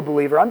still a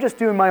believer. I'm just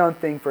doing my own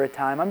thing for a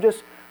time. I'm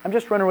just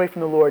running away from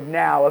the Lord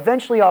now.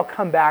 Eventually I'll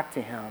come back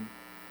to Him.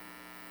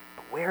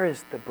 But where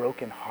is the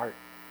broken heart?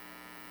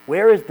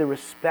 Where is the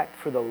respect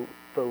for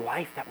the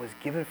life that was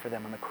given for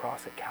them on the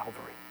cross at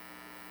Calvary?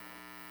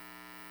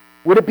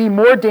 Would it be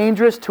more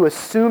dangerous to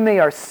assume they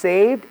are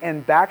saved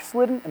and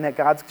backslidden and that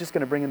God's just going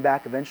to bring them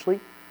back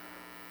eventually?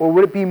 Or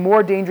would it be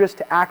more dangerous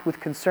to act with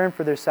concern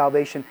for their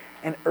salvation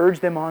and urge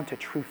them on to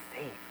true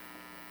faith?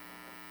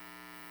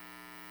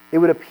 It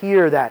would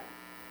appear that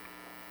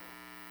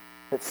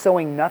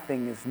sowing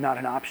nothing is not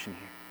an option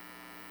here.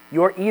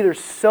 You're either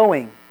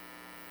sowing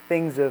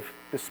things of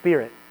the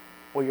Spirit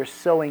or you're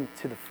sowing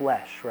to the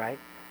flesh, right?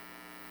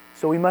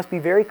 So we must be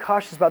very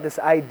cautious about this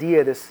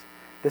idea,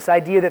 this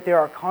idea that there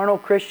are carnal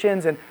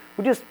Christians and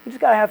we just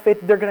got to have faith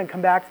that they're going to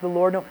come back to the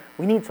Lord. No,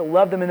 we need to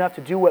love them enough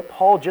to do what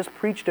Paul just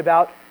preached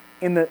about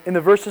in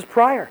the verses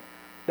prior,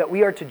 that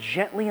we are to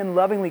gently and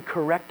lovingly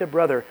correct a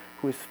brother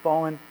who has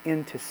fallen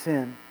into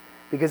sin.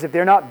 Because if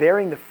they're not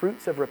bearing the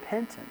fruits of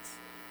repentance,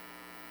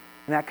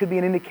 and that could be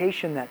an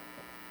indication that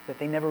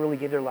they never really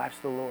gave their lives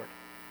to the Lord.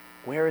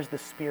 Where is the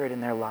Spirit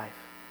in their life?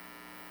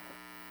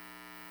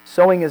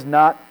 Sowing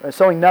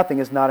nothing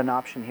is not an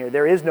option here.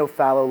 There is no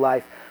fallow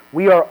life.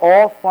 We are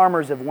all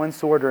farmers of one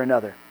sort or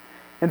another.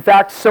 In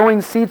fact,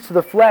 sowing seeds to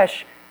the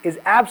flesh is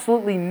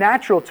absolutely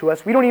natural to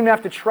us. We don't even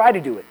have to try to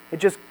do it. It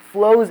just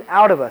flows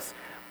out of us.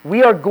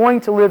 We are going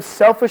to live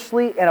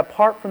selfishly and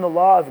apart from the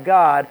law of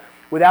God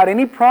without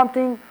any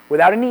prompting,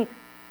 without any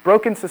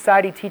broken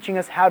society teaching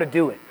us how to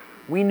do it.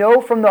 We know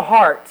from the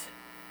heart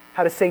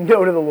how to say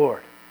no to the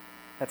Lord.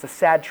 That's a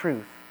sad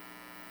truth.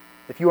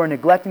 If you are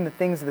neglecting the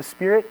things of the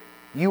Spirit,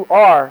 you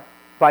are,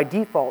 by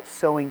default,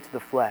 sowing to the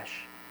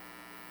flesh.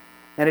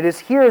 And it is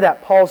here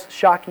that Paul's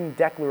shocking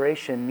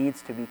declaration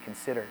needs to be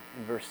considered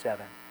in verse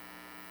 7,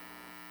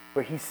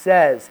 where he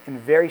says in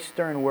very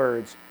stern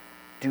words,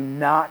 "Do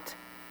not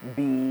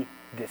be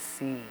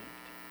deceived.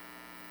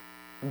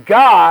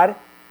 God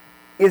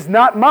is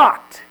not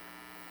mocked.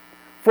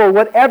 For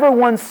whatever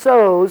one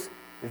sows,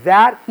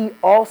 that he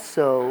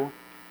also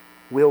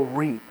will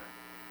reap."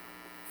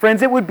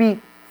 Friends, it would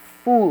be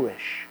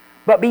foolish.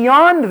 But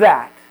beyond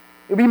that,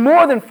 it would be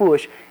more than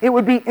foolish. It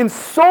would be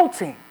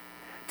insulting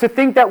to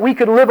think that we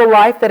could live a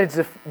life that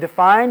is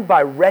defined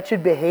by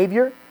wretched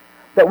behavior,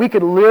 that we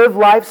could live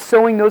life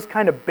sowing those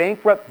kind of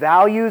bankrupt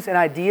values and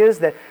ideas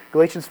that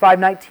Galatians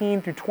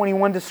 5:19 through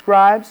 21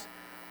 describes,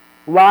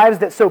 lives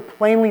that so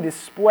plainly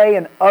display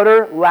an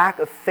utter lack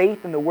of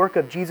faith in the work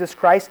of Jesus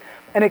Christ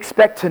and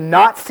expect to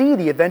not see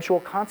the eventual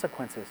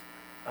consequences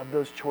of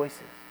those choices.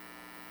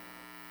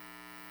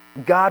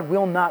 God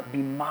will not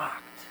be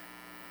mocked.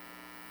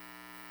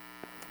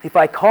 If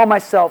I call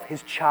myself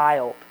His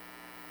child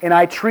and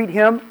I treat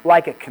Him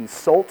like a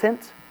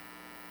consultant,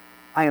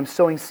 I am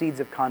sowing seeds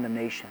of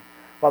condemnation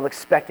while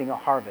expecting a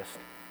harvest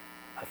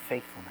of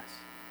faithfulness.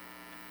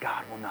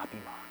 God will not be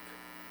mocked.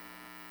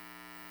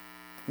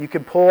 You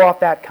can pull off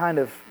that kind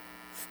of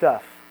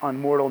stuff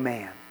on mortal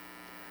man.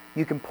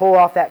 You can pull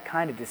off that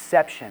kind of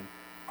deception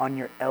on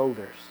your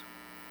elders.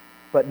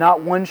 But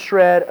not one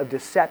shred of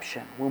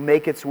deception will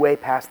make its way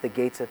past the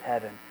gates of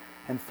heaven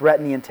and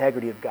threaten the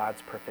integrity of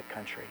God's perfect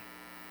country.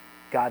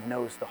 God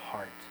knows the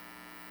heart.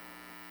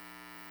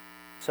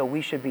 So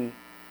we should be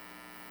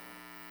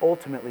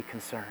ultimately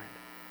concerned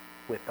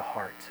with the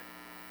heart.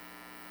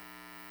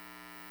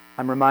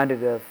 I'm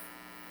reminded of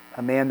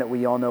a man that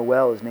we all know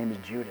well. His name is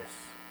Judas.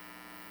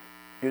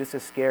 Judas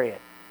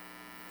Iscariot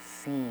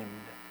seemed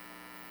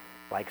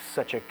like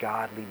such a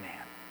godly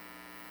man.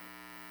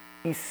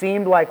 He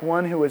seemed like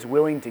one who was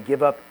willing to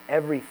give up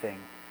everything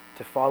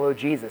to follow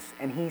Jesus.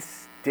 And he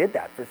did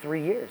that for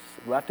 3 years.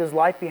 Left his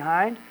life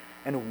behind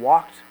and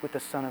walked with the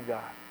Son of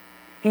God.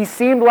 He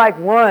seemed like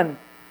one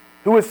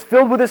who was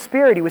filled with the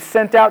Spirit. He was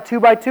sent out 2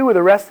 by 2 with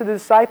the rest of the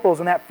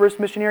disciples on that first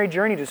missionary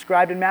journey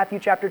described in Matthew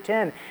chapter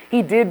 10.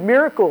 He did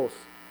miracles.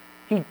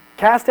 He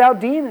cast out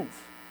demons.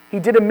 He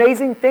did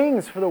amazing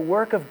things for the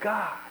work of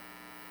God.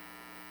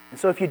 And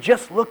so if you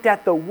just looked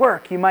at the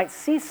work, you might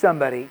see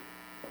somebody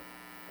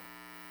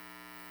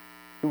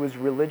who was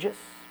religious,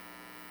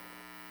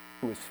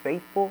 who was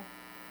faithful,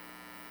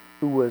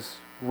 who was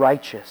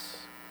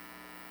righteous.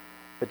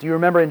 But do you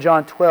remember in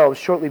John 12,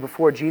 shortly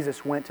before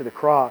Jesus went to the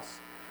cross,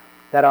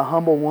 that a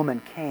humble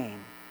woman came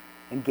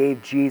and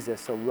gave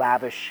Jesus a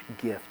lavish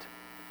gift?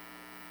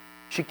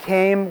 She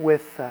came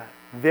with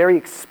very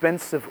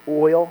expensive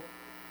oil.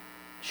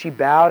 She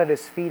bowed at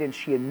His feet and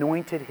she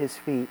anointed His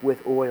feet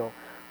with oil.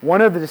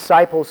 One of the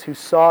disciples who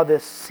saw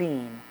this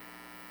scene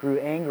grew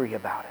angry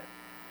about it.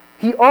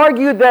 He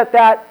argued that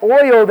that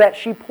oil that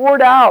she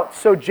poured out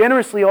so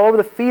generously all over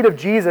the feet of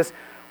Jesus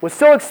was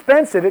so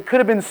expensive it could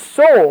have been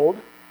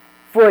sold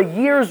for a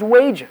year's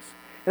wages.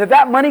 And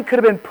that money could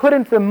have been put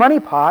into the money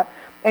pot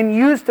and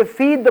used to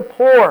feed the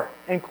poor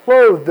and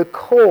clothe the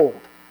cold.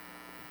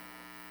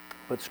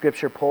 But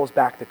Scripture pulls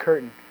back the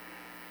curtain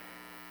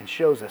and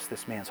shows us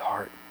this man's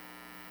heart.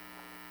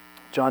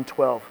 John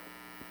 12,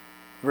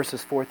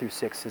 verses 4 through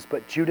 6 says,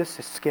 "But Judas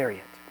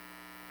Iscariot,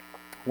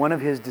 one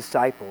of His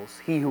disciples,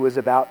 he who was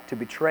about to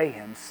betray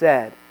Him,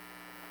 said,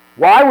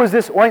 'Why was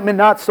this ointment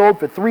not sold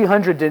for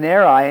 300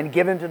 denarii and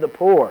given to the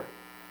poor?'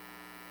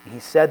 And he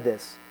said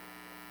this,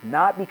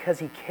 not because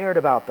he cared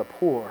about the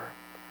poor,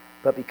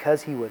 but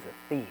because he was a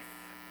thief.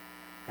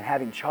 And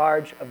having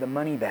charge of the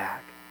money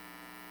bag,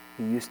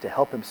 he used to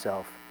help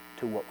himself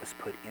to what was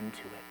put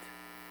into it."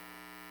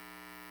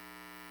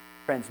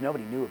 Friends,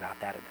 nobody knew about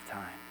that at the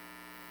time.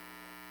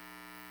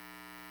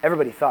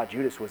 Everybody thought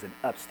Judas was an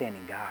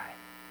upstanding guy.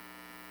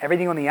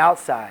 Everything on the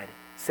outside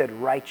said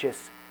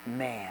righteous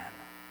man.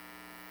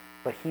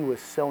 But he was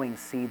sowing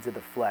seeds of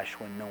the flesh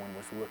when no one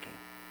was looking.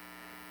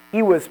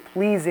 He was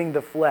pleasing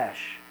the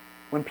flesh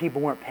when people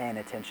weren't paying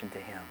attention to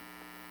him.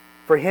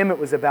 For him, it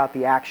was about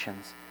the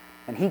actions.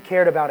 And he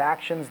cared about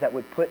actions that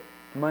would put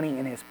money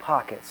in his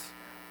pockets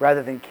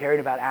rather than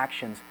caring about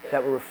actions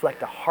that would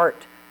reflect a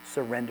heart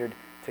surrendered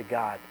to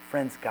God.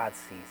 Friends, God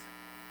sees.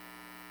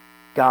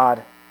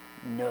 God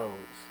knows.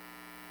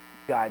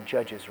 God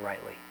judges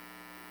rightly.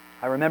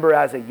 I remember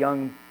as a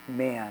young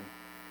man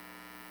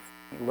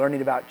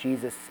learning about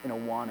Jesus in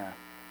Awana,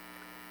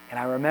 and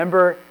I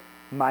remember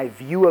my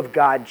view of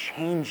God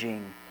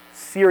changing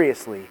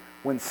seriously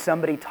when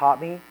somebody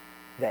taught me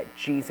that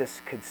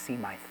Jesus could see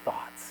my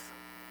thoughts.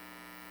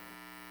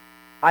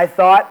 I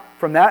thought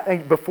from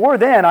that, before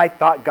then, I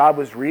thought God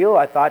was real.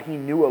 I thought He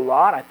knew a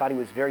lot. I thought He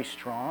was very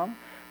strong.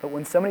 But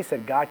when somebody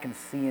said God can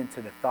see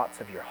into the thoughts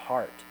of your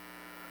heart,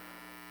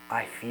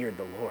 I feared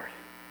the Lord.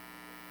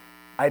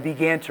 I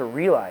began to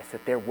realize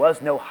that there was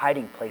no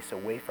hiding place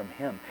away from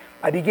Him.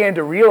 I began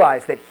to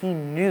realize that He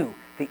knew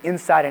the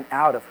inside and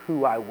out of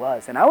who I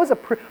was. And I was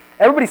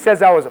everybody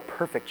says I was a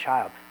perfect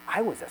child.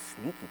 I was a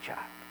sneaky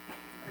child.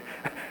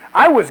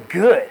 I was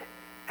good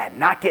at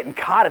not getting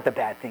caught at the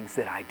bad things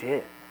that I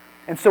did.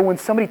 And so when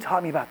somebody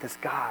taught me about this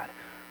God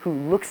who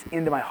looks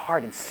into my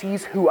heart and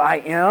sees who I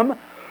am,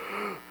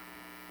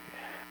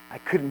 I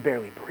couldn't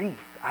barely breathe.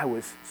 I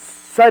was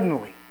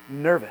suddenly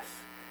nervous.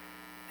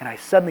 And I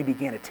suddenly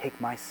began to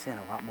take my sin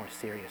a lot more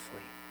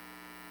seriously.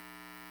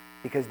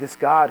 Because this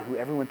God, who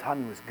everyone taught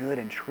me was good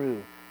and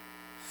true,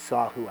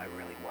 saw who I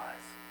really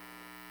was.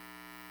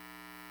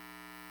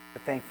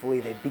 But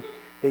thankfully,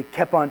 they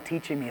kept on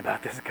teaching me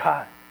about this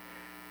God.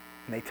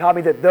 And they taught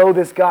me that though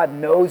this God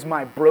knows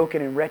my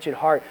broken and wretched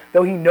heart,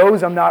 though He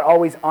knows I'm not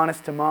always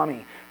honest to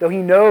Mommy, though He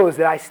knows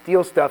that I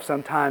steal stuff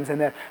sometimes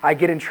and that I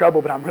get in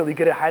trouble, but I'm really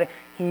good at hiding,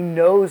 He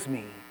knows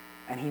me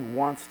and He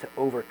wants to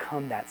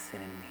overcome that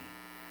sin in me.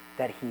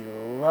 That He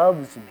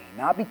loves me,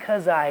 not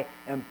because I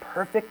am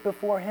perfect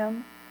before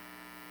Him,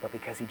 but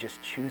because He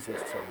just chooses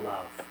to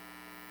love.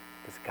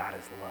 Because God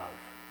is love.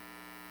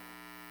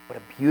 What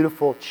a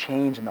beautiful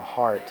change in the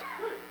heart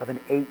of an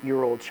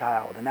 8-year-old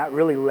child. And that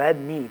really led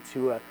me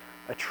to a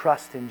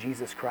trust in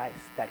Jesus Christ.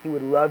 That He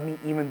would love me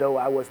even though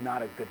I was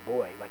not a good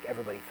boy, like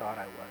everybody thought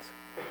I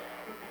was.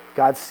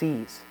 God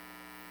sees.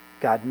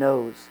 God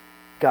knows.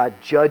 God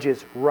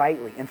judges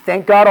rightly. And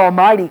thank God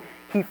Almighty,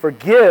 He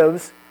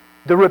forgives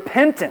the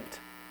repentant.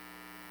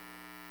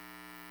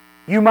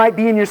 You might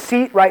be in your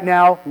seat right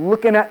now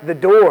looking at the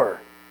door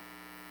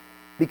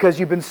because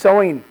you've been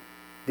sowing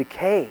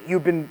decay.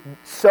 You've been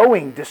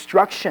sowing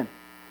destruction.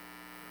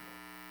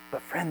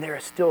 But friend, there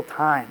is still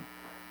time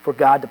for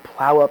God to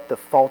plow up the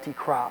faulty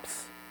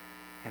crops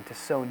and to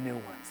sow new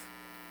ones.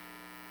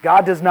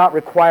 God does not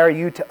require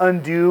you to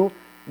undo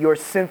your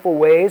sinful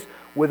ways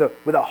with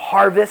a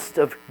harvest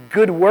of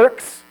good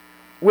works,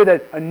 with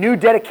a new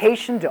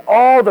dedication to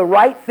all the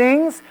right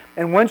things.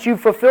 And once you've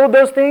fulfilled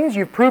those things,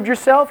 you've proved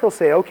yourself, He'll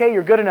say, okay,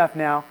 you're good enough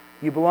now.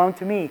 You belong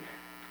to me.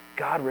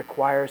 God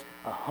requires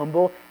a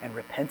humble and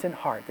repentant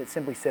heart that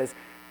simply says,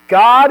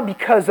 God,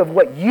 because of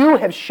what you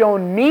have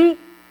shown me,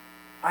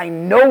 I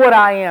know what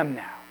I am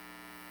now.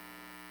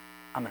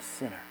 I'm a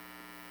sinner.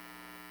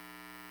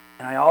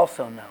 And I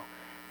also know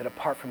that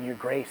apart from your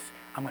grace,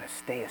 I'm going to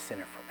stay a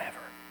sinner forever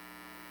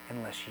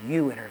unless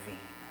you intervene.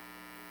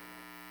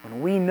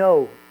 When we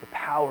know the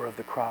power of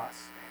the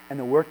cross and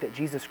the work that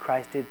Jesus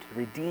Christ did to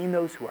redeem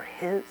those who are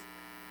His,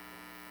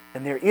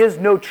 then there is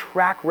no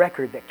track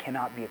record that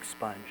cannot be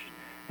expunged.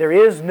 There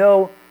is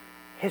no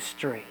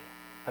history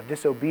of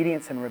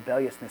disobedience and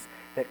rebelliousness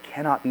that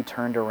cannot be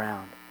turned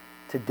around.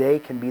 Today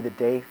can be the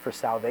day for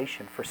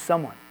salvation for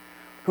someone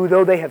who,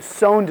 though they have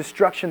sown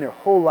destruction their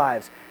whole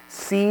lives,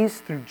 sees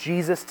through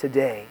Jesus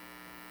today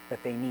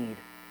that they need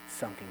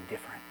something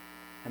different,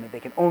 and that they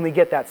can only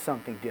get that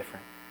something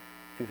different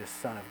through the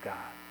Son of God.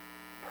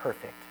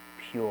 Perfect,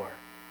 pure,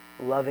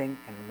 loving,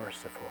 and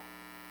merciful.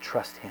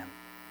 Trust Him.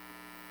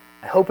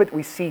 I hope that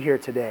we see here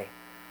today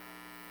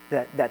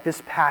that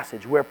this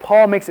passage, where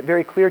Paul makes it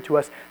very clear to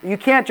us that you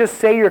can't just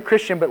say you're a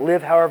Christian but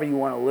live however you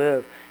want to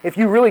live. If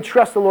you really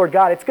trust the Lord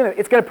God, it's going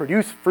to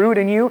produce fruit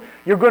in you.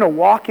 You're going to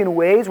walk in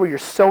ways where you're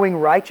sowing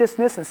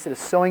righteousness instead of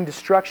sowing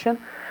destruction.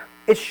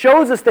 It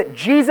shows us that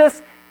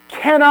Jesus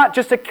cannot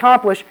just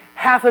accomplish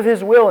half of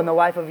His will in the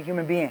life of a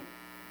human being.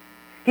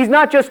 He's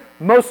not just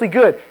mostly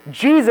good.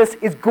 Jesus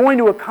is going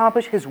to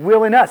accomplish His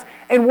will in us.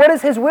 And what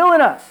is His will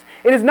in us?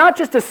 It is not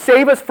just to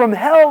save us from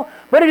hell,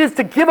 but it is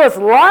to give us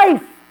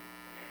life.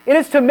 It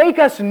is to make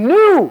us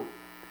new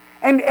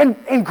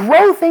and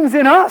grow things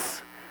in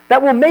us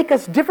that will make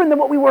us different than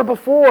what we were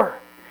before.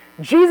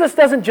 Jesus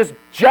doesn't just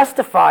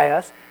justify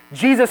us.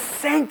 Jesus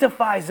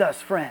sanctifies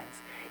us, friends.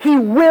 He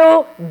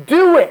will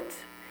do it.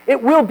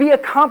 It will be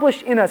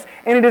accomplished in us,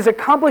 and it is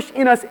accomplished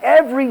in us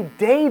every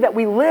day that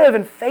we live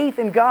in faith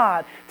in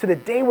God to the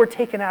day we're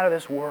taken out of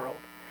this world.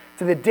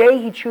 to the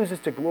day he chooses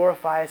to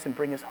glorify us and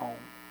bring us home.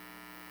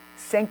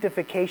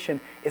 Sanctification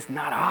is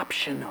not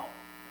optional.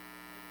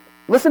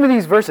 Listen to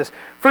these verses.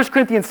 1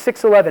 Corinthians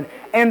 6:11.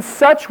 And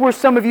such were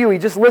some of you. He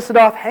just listed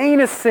off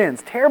heinous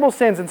sins, terrible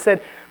sins, and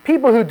said,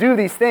 people who do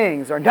these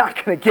things are not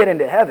going to get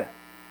into heaven.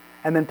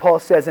 And then Paul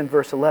says in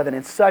verse 11,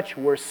 and such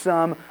were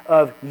some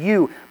of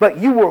you. But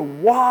you were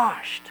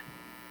washed.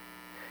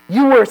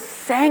 You were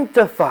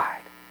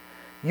sanctified.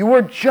 You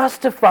were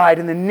justified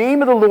in the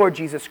name of the Lord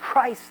Jesus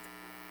Christ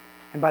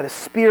and by the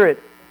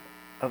Spirit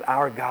of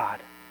our God.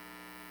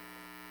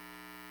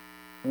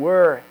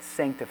 Were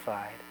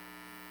sanctified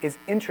is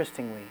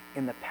interestingly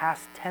in the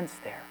past tense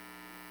there.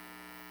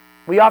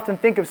 We often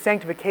think of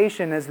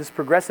sanctification as this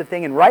progressive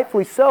thing, and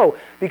rightfully so,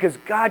 because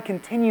God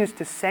continues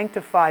to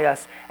sanctify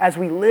us as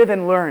we live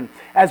and learn,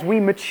 as we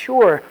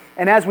mature,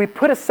 and as we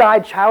put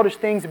aside childish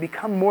things and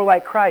become more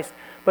like Christ.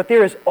 But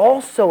there is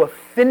also a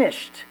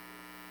finished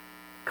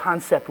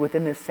concept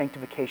within this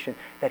sanctification,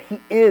 that He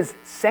is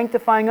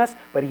sanctifying us,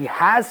 but He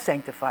has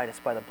sanctified us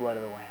by the blood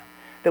of the Lamb.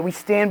 That we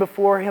stand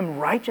before Him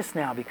righteous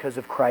now because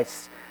of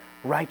Christ's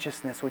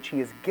righteousness, which He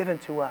has given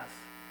to us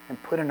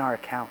and put in our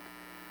account.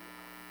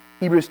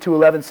 Hebrews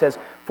 2:11 says,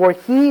 For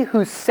he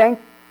who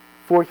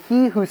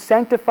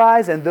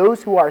sanctifies and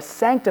those who are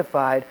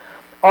sanctified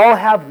all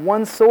have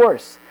one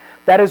source.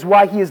 That is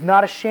why He is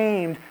not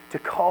ashamed to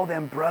call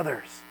them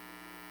brothers.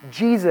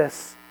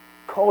 Jesus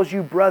calls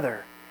you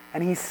brother,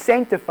 and He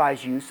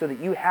sanctifies you so that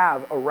you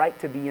have a right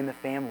to be in the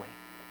family.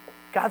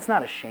 God's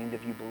not ashamed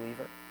of you,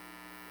 believer.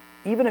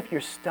 Even if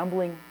you're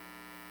stumbling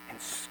and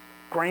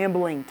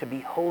scrambling to be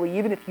holy,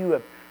 even if you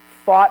have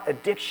fought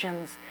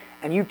addictions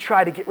and you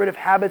try to get rid of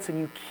habits and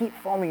you keep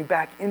falling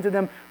back into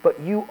them, but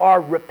you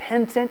are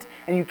repentant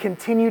and you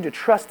continue to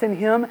trust in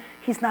Him,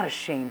 He's not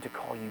ashamed to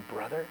call you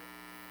brother.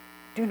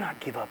 Do not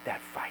give up that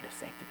fight of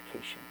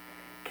sanctification.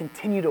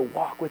 Continue to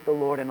walk with the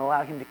Lord and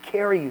allow Him to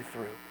carry you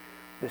through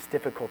this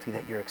difficulty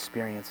that you're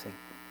experiencing.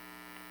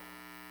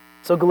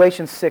 So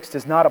Galatians 6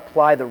 does not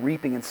apply the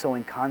reaping and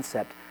sowing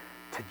concept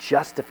to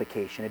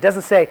justification. It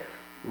doesn't say,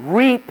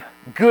 reap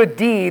good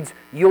deeds,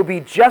 you'll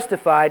be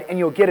justified and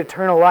you'll get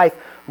eternal life.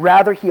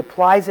 Rather, he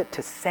applies it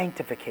to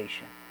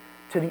sanctification,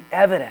 to the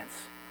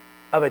evidence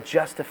of a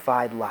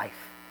justified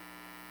life.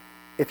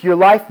 If your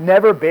life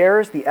never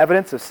bears the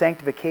evidence of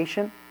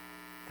sanctification,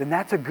 then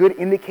that's a good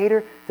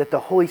indicator that the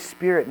Holy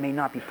Spirit may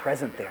not be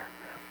present there.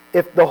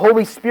 If the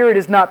Holy Spirit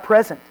is not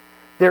present,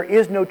 there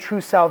is no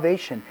true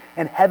salvation,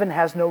 and heaven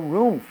has no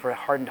room for a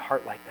hardened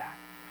heart like that.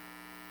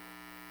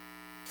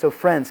 So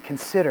friends,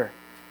 consider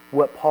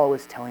what Paul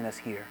is telling us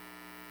here.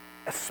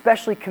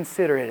 Especially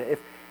consider it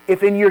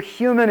if in your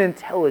human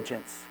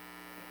intelligence,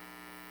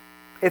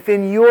 if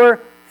in your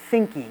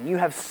thinking you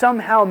have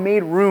somehow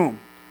made room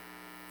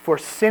for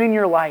sin in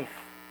your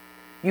life.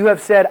 You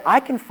have said, I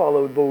can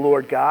follow the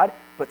Lord God,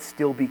 but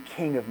still be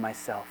king of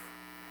myself.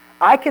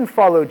 I can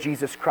follow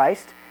Jesus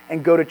Christ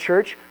and go to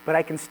church, but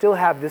I can still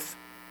have this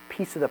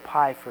piece of the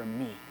pie for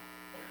me.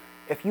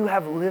 If you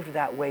have lived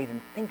that way,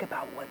 then think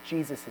about what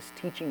Jesus is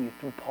teaching you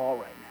through Paul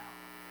right now.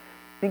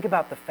 Think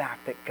about the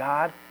fact that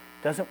God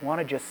doesn't want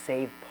to just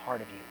save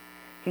part of you.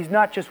 He's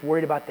not just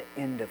worried about the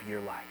end of your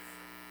life.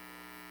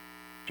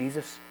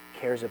 Jesus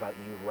cares about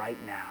you right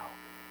now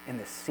in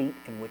the seat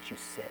in which you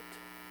sit.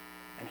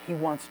 And He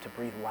wants to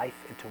breathe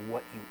life into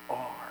what you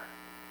are.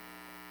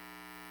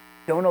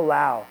 Don't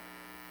allow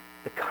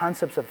the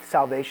concepts of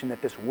salvation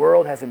that this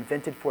world has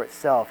invented for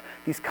itself,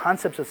 these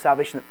concepts of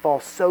salvation that fall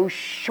so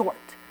short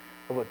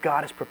of what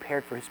God has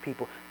prepared for His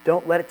people.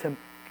 Don't let it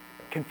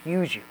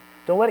confuse you.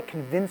 Don't let it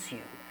convince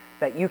you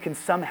that you can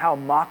somehow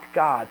mock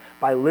God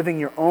by living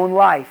your own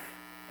life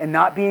and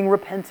not being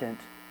repentant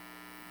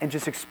and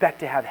just expect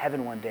to have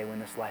heaven one day when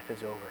this life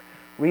is over.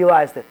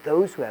 Realize that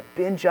those who have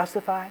been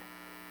justified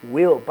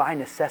will, by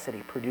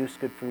necessity, produce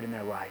good fruit in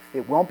their life.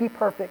 It won't be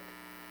perfect,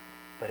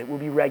 but it will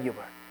be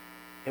regular.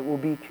 It will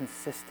be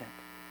consistent.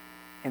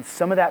 And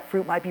some of that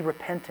fruit might be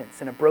repentance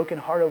and a broken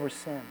heart over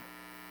sin.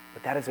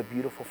 But that is a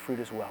beautiful fruit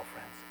as well,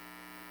 friends.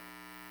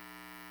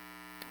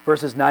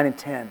 Verses 9 and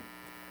 10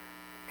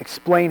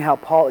 explain how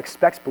Paul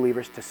expects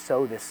believers to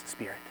sow this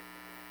Spirit.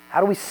 How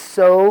do we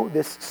sow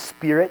this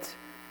Spirit?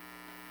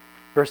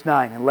 Verse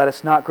 9, and let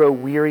us not grow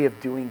weary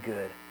of doing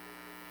good,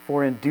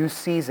 for in due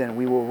season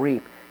we will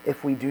reap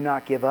if we do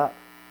not give up.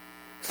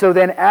 So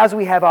then, as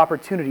we have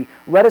opportunity,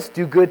 let us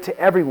do good to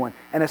everyone,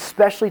 and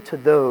especially to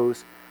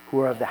those who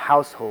are of the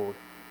household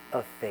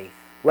of faith.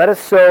 Let us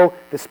sow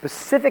the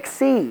specific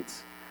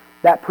seeds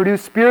that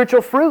produce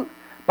spiritual fruit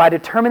by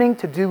determining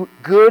to do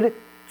good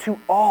to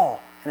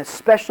all, and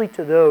especially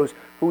to those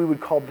who we would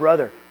call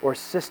brother or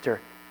sister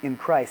in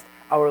Christ.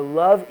 Our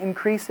love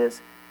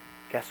increases.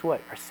 Guess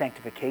what? Our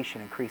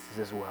sanctification increases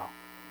as well.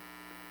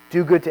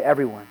 Do good to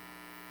everyone.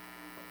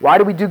 Why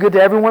do we do good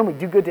to everyone? We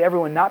do good to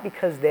everyone not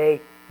because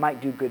they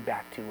might do good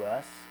back to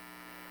us.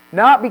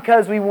 Not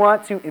because we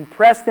want to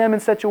impress them in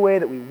such a way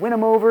that we win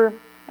them over.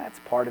 That's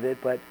part of it,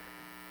 but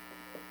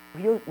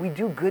we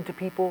do good to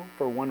people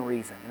for one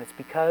reason, and it's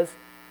because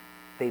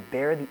they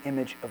bear the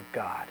image of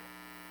God.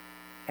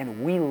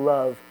 And we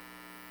love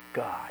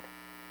God.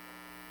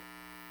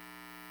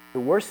 The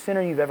worst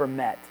sinner you've ever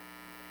met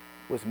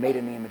was made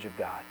in the image of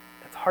God.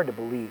 That's hard to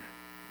believe.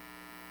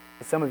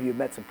 And some of you have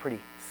met some pretty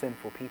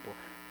sinful people.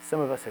 Some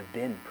of us have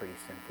been pretty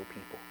sinful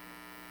people.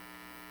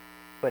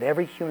 But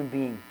every human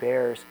being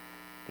bears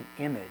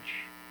the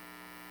image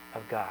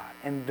of God.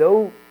 And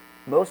though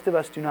most of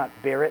us do not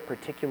bear it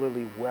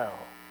particularly well,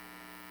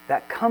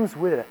 that comes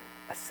with it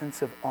a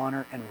sense of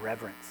honor and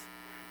reverence.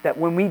 That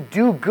when we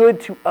do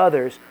good to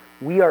others,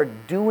 we are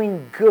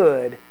doing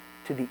good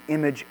to the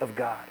image of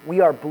God.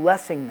 We are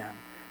blessing them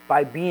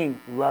by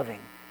being loving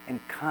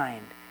and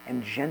kind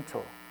and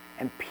gentle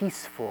and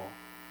peaceful,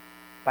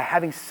 by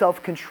having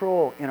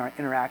self-control in our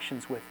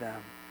interactions with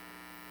them.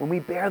 When we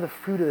bear the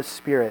fruit of the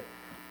Spirit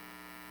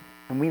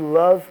and we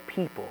love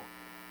people,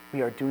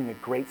 we are doing a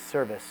great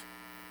service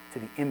to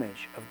the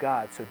image of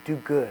God. So do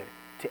good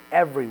to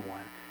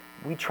everyone.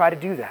 We try to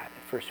do that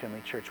at First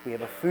Family Church. We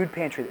have a food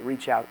pantry that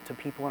reach out to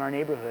people in our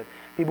neighborhood.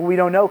 People we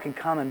don't know can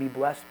come and be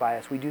blessed by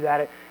us. We do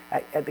that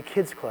at the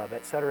Kids Club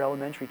at Sutter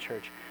Elementary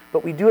Church.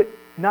 But we do it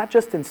not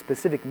just in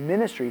specific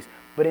ministries,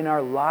 but in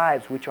our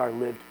lives which are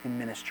lived in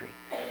ministry.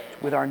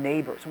 With our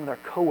neighbors and with our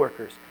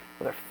coworkers,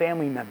 with our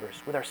family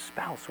members, with our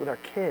spouse, with our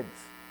kids.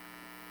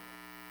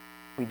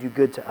 We do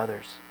good to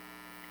others.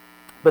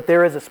 But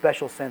there is a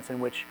special sense in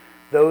which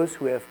those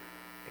who have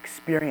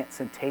experienced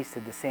and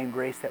tasted the same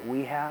grace that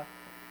we have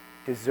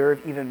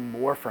deserve even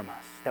more from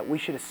us. That we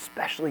should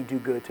especially do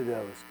good to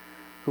those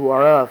who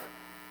are of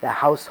the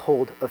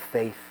household of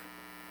faith.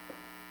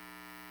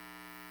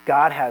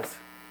 God has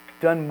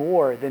done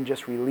more than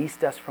just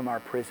released us from our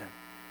prison.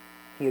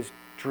 He has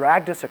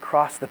dragged us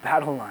across the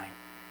battle line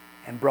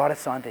and brought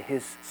us onto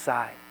His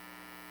side.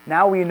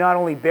 Now we not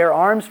only bear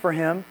arms for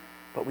Him,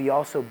 but we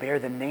also bear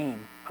the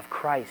name of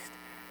Christ.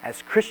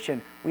 As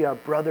Christian, we are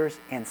brothers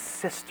and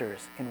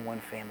sisters in one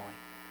family.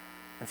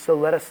 And so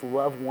let us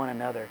love one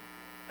another,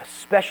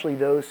 especially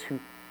those who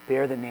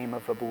bear the name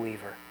of a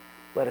believer.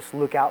 Let us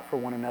look out for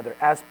one another,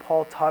 as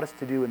Paul taught us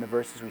to do in the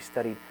verses we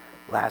studied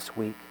last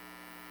week.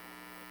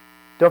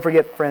 Don't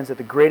forget, friends, that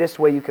the greatest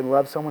way you can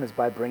love someone is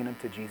by bringing them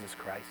to Jesus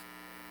Christ.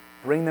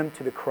 Bring them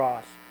to the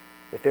cross.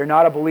 If they're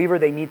not a believer,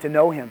 they need to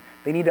know Him.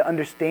 They need to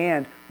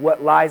understand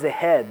what lies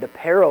ahead, the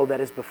peril that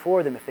is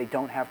before them if they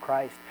don't have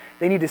Christ.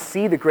 They need to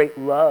see the great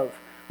love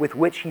with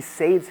which He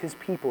saves His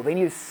people. They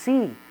need to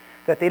see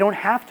that they don't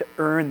have to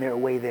earn their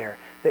way there,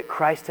 that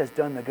Christ has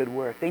done the good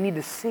work. They need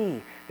to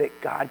see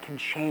that God can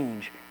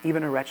change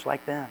even a wretch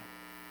like them.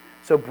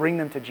 So bring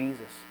them to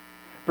Jesus.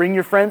 Bring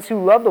your friends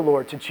who love the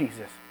Lord to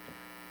Jesus.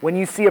 When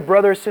you see a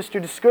brother or sister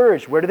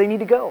discouraged, where do they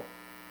need to go?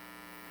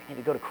 They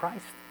need to go to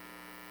Christ.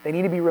 They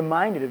need to be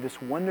reminded of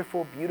this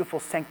wonderful, beautiful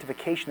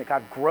sanctification that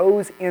God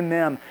grows in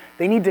them.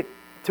 They need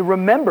to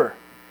remember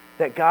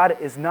that God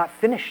is not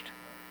finished,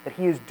 that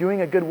He is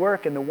doing a good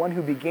work, and the one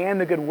who began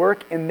the good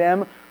work in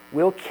them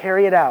will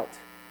carry it out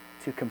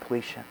to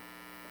completion.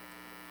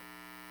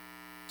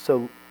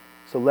 So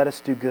let us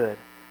do good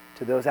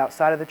to those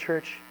outside of the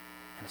church,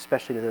 and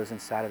especially to those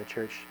inside of the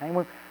church.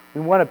 Anyone,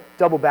 we want to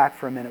double back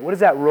for a minute.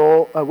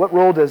 What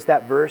role does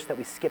that verse that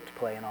we skipped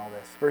play in all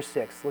this? Verse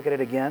 6, look at it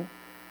again.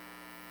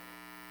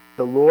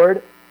 The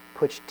Lord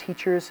puts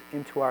teachers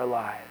into our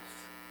lives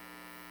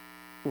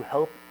who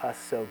help us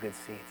sow good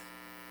seeds.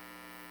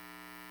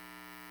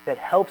 That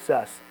helps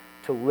us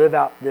to live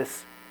out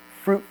this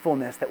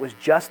fruitfulness that was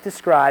just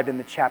described in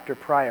the chapter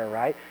prior,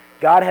 right?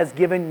 God has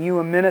given you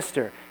a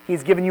minister.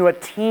 He's given you a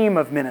team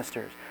of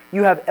ministers.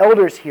 You have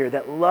elders here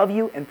that love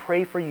you and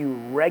pray for you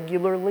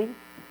regularly.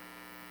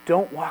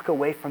 Don't walk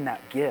away from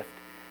that gift.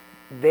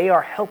 They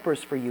are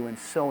helpers for you in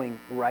sowing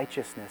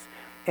righteousness.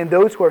 And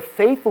those who are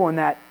faithful in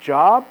that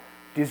job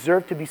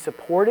deserve to be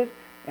supported.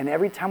 And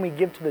every time we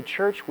give to the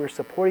church, we're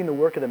supporting the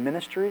work of the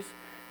ministries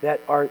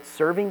that are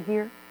serving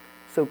here.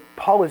 So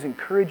Paul is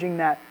encouraging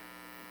that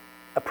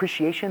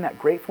appreciation, that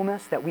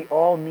gratefulness that we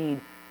all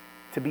need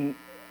to be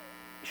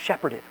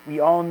shepherded. We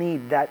all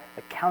need that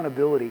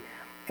accountability.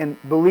 And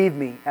believe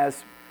me,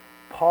 as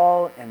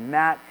Paul and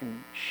Matt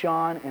and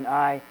Sean and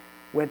I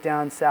went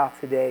down south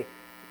today,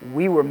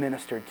 we were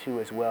ministered to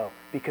as well,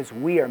 because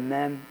we are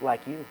men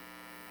like you,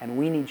 and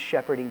we need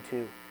shepherding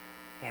too.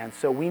 And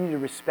so we need to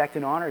respect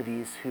and honor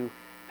these who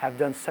have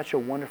done such a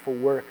wonderful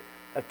work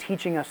of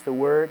teaching us the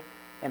Word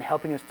and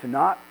helping us to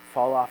not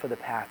fall off of the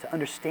path, to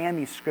understand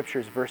these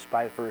scriptures verse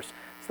by verse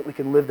so that we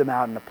can live them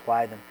out and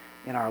apply them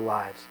in our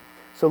lives.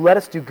 So let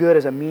us do good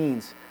as a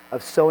means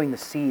of sowing the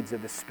seeds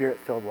of the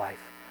Spirit-filled life.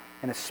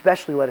 And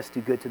especially let us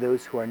do good to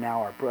those who are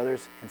now our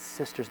brothers and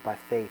sisters by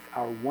faith.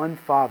 Our one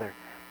Father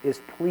is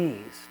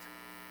pleased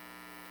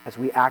as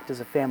we act as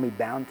a family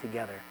bound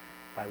together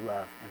by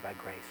love and by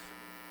grace.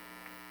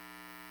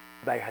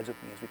 Bow your heads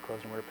with me as we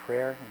close in a word of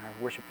prayer and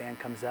our worship band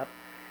comes up.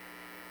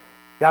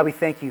 God, we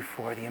thank you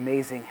for the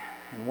amazing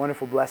and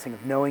wonderful blessing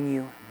of knowing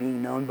you,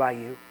 being known by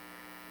you.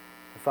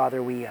 And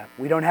Father, we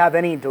don't have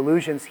any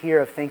delusions here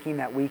of thinking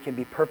that we can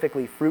be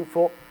perfectly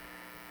fruitful.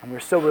 And we're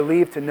so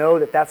relieved to know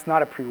that that's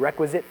not a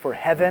prerequisite for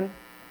heaven.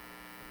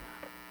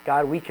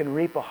 God, we can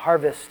reap a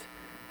harvest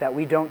that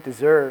we don't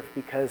deserve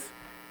because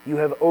You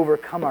have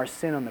overcome our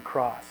sin on the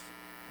cross.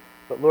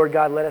 But Lord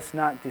God, let us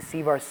not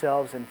deceive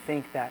ourselves and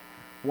think that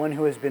one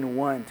who has been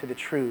won to the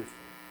truth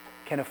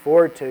can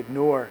afford to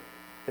ignore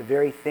the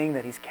very thing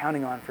that he's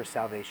counting on for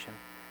salvation.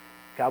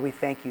 God, we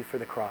thank you for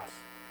the cross.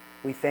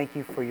 We thank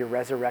you for your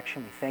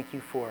resurrection. We thank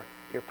you for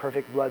your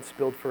perfect blood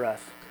spilled for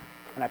us.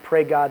 And I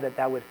pray, God, that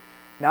that would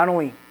not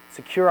only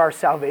secure our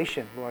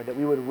salvation, Lord, that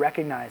we would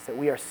recognize that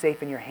we are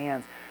safe in your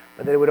hands,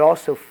 but that it would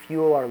also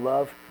fuel our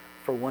love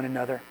for one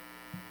another,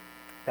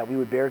 that we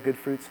would bear good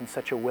fruits in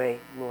such a way,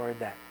 Lord,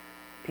 that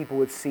people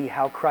would see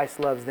how Christ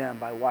loves them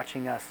by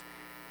watching us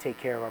take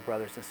care of our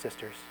brothers and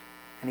sisters,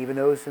 and even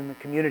those in the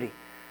community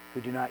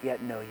who do not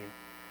yet know you.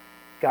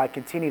 God,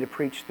 continue to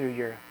preach through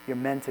your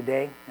men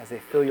today as they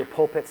fill your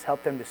pulpits.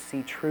 Help them to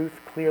see truth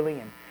clearly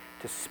and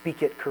to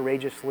speak it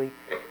courageously.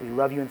 We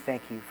love you and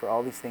thank you for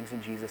all these things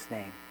in Jesus'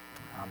 name.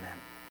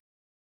 Amen.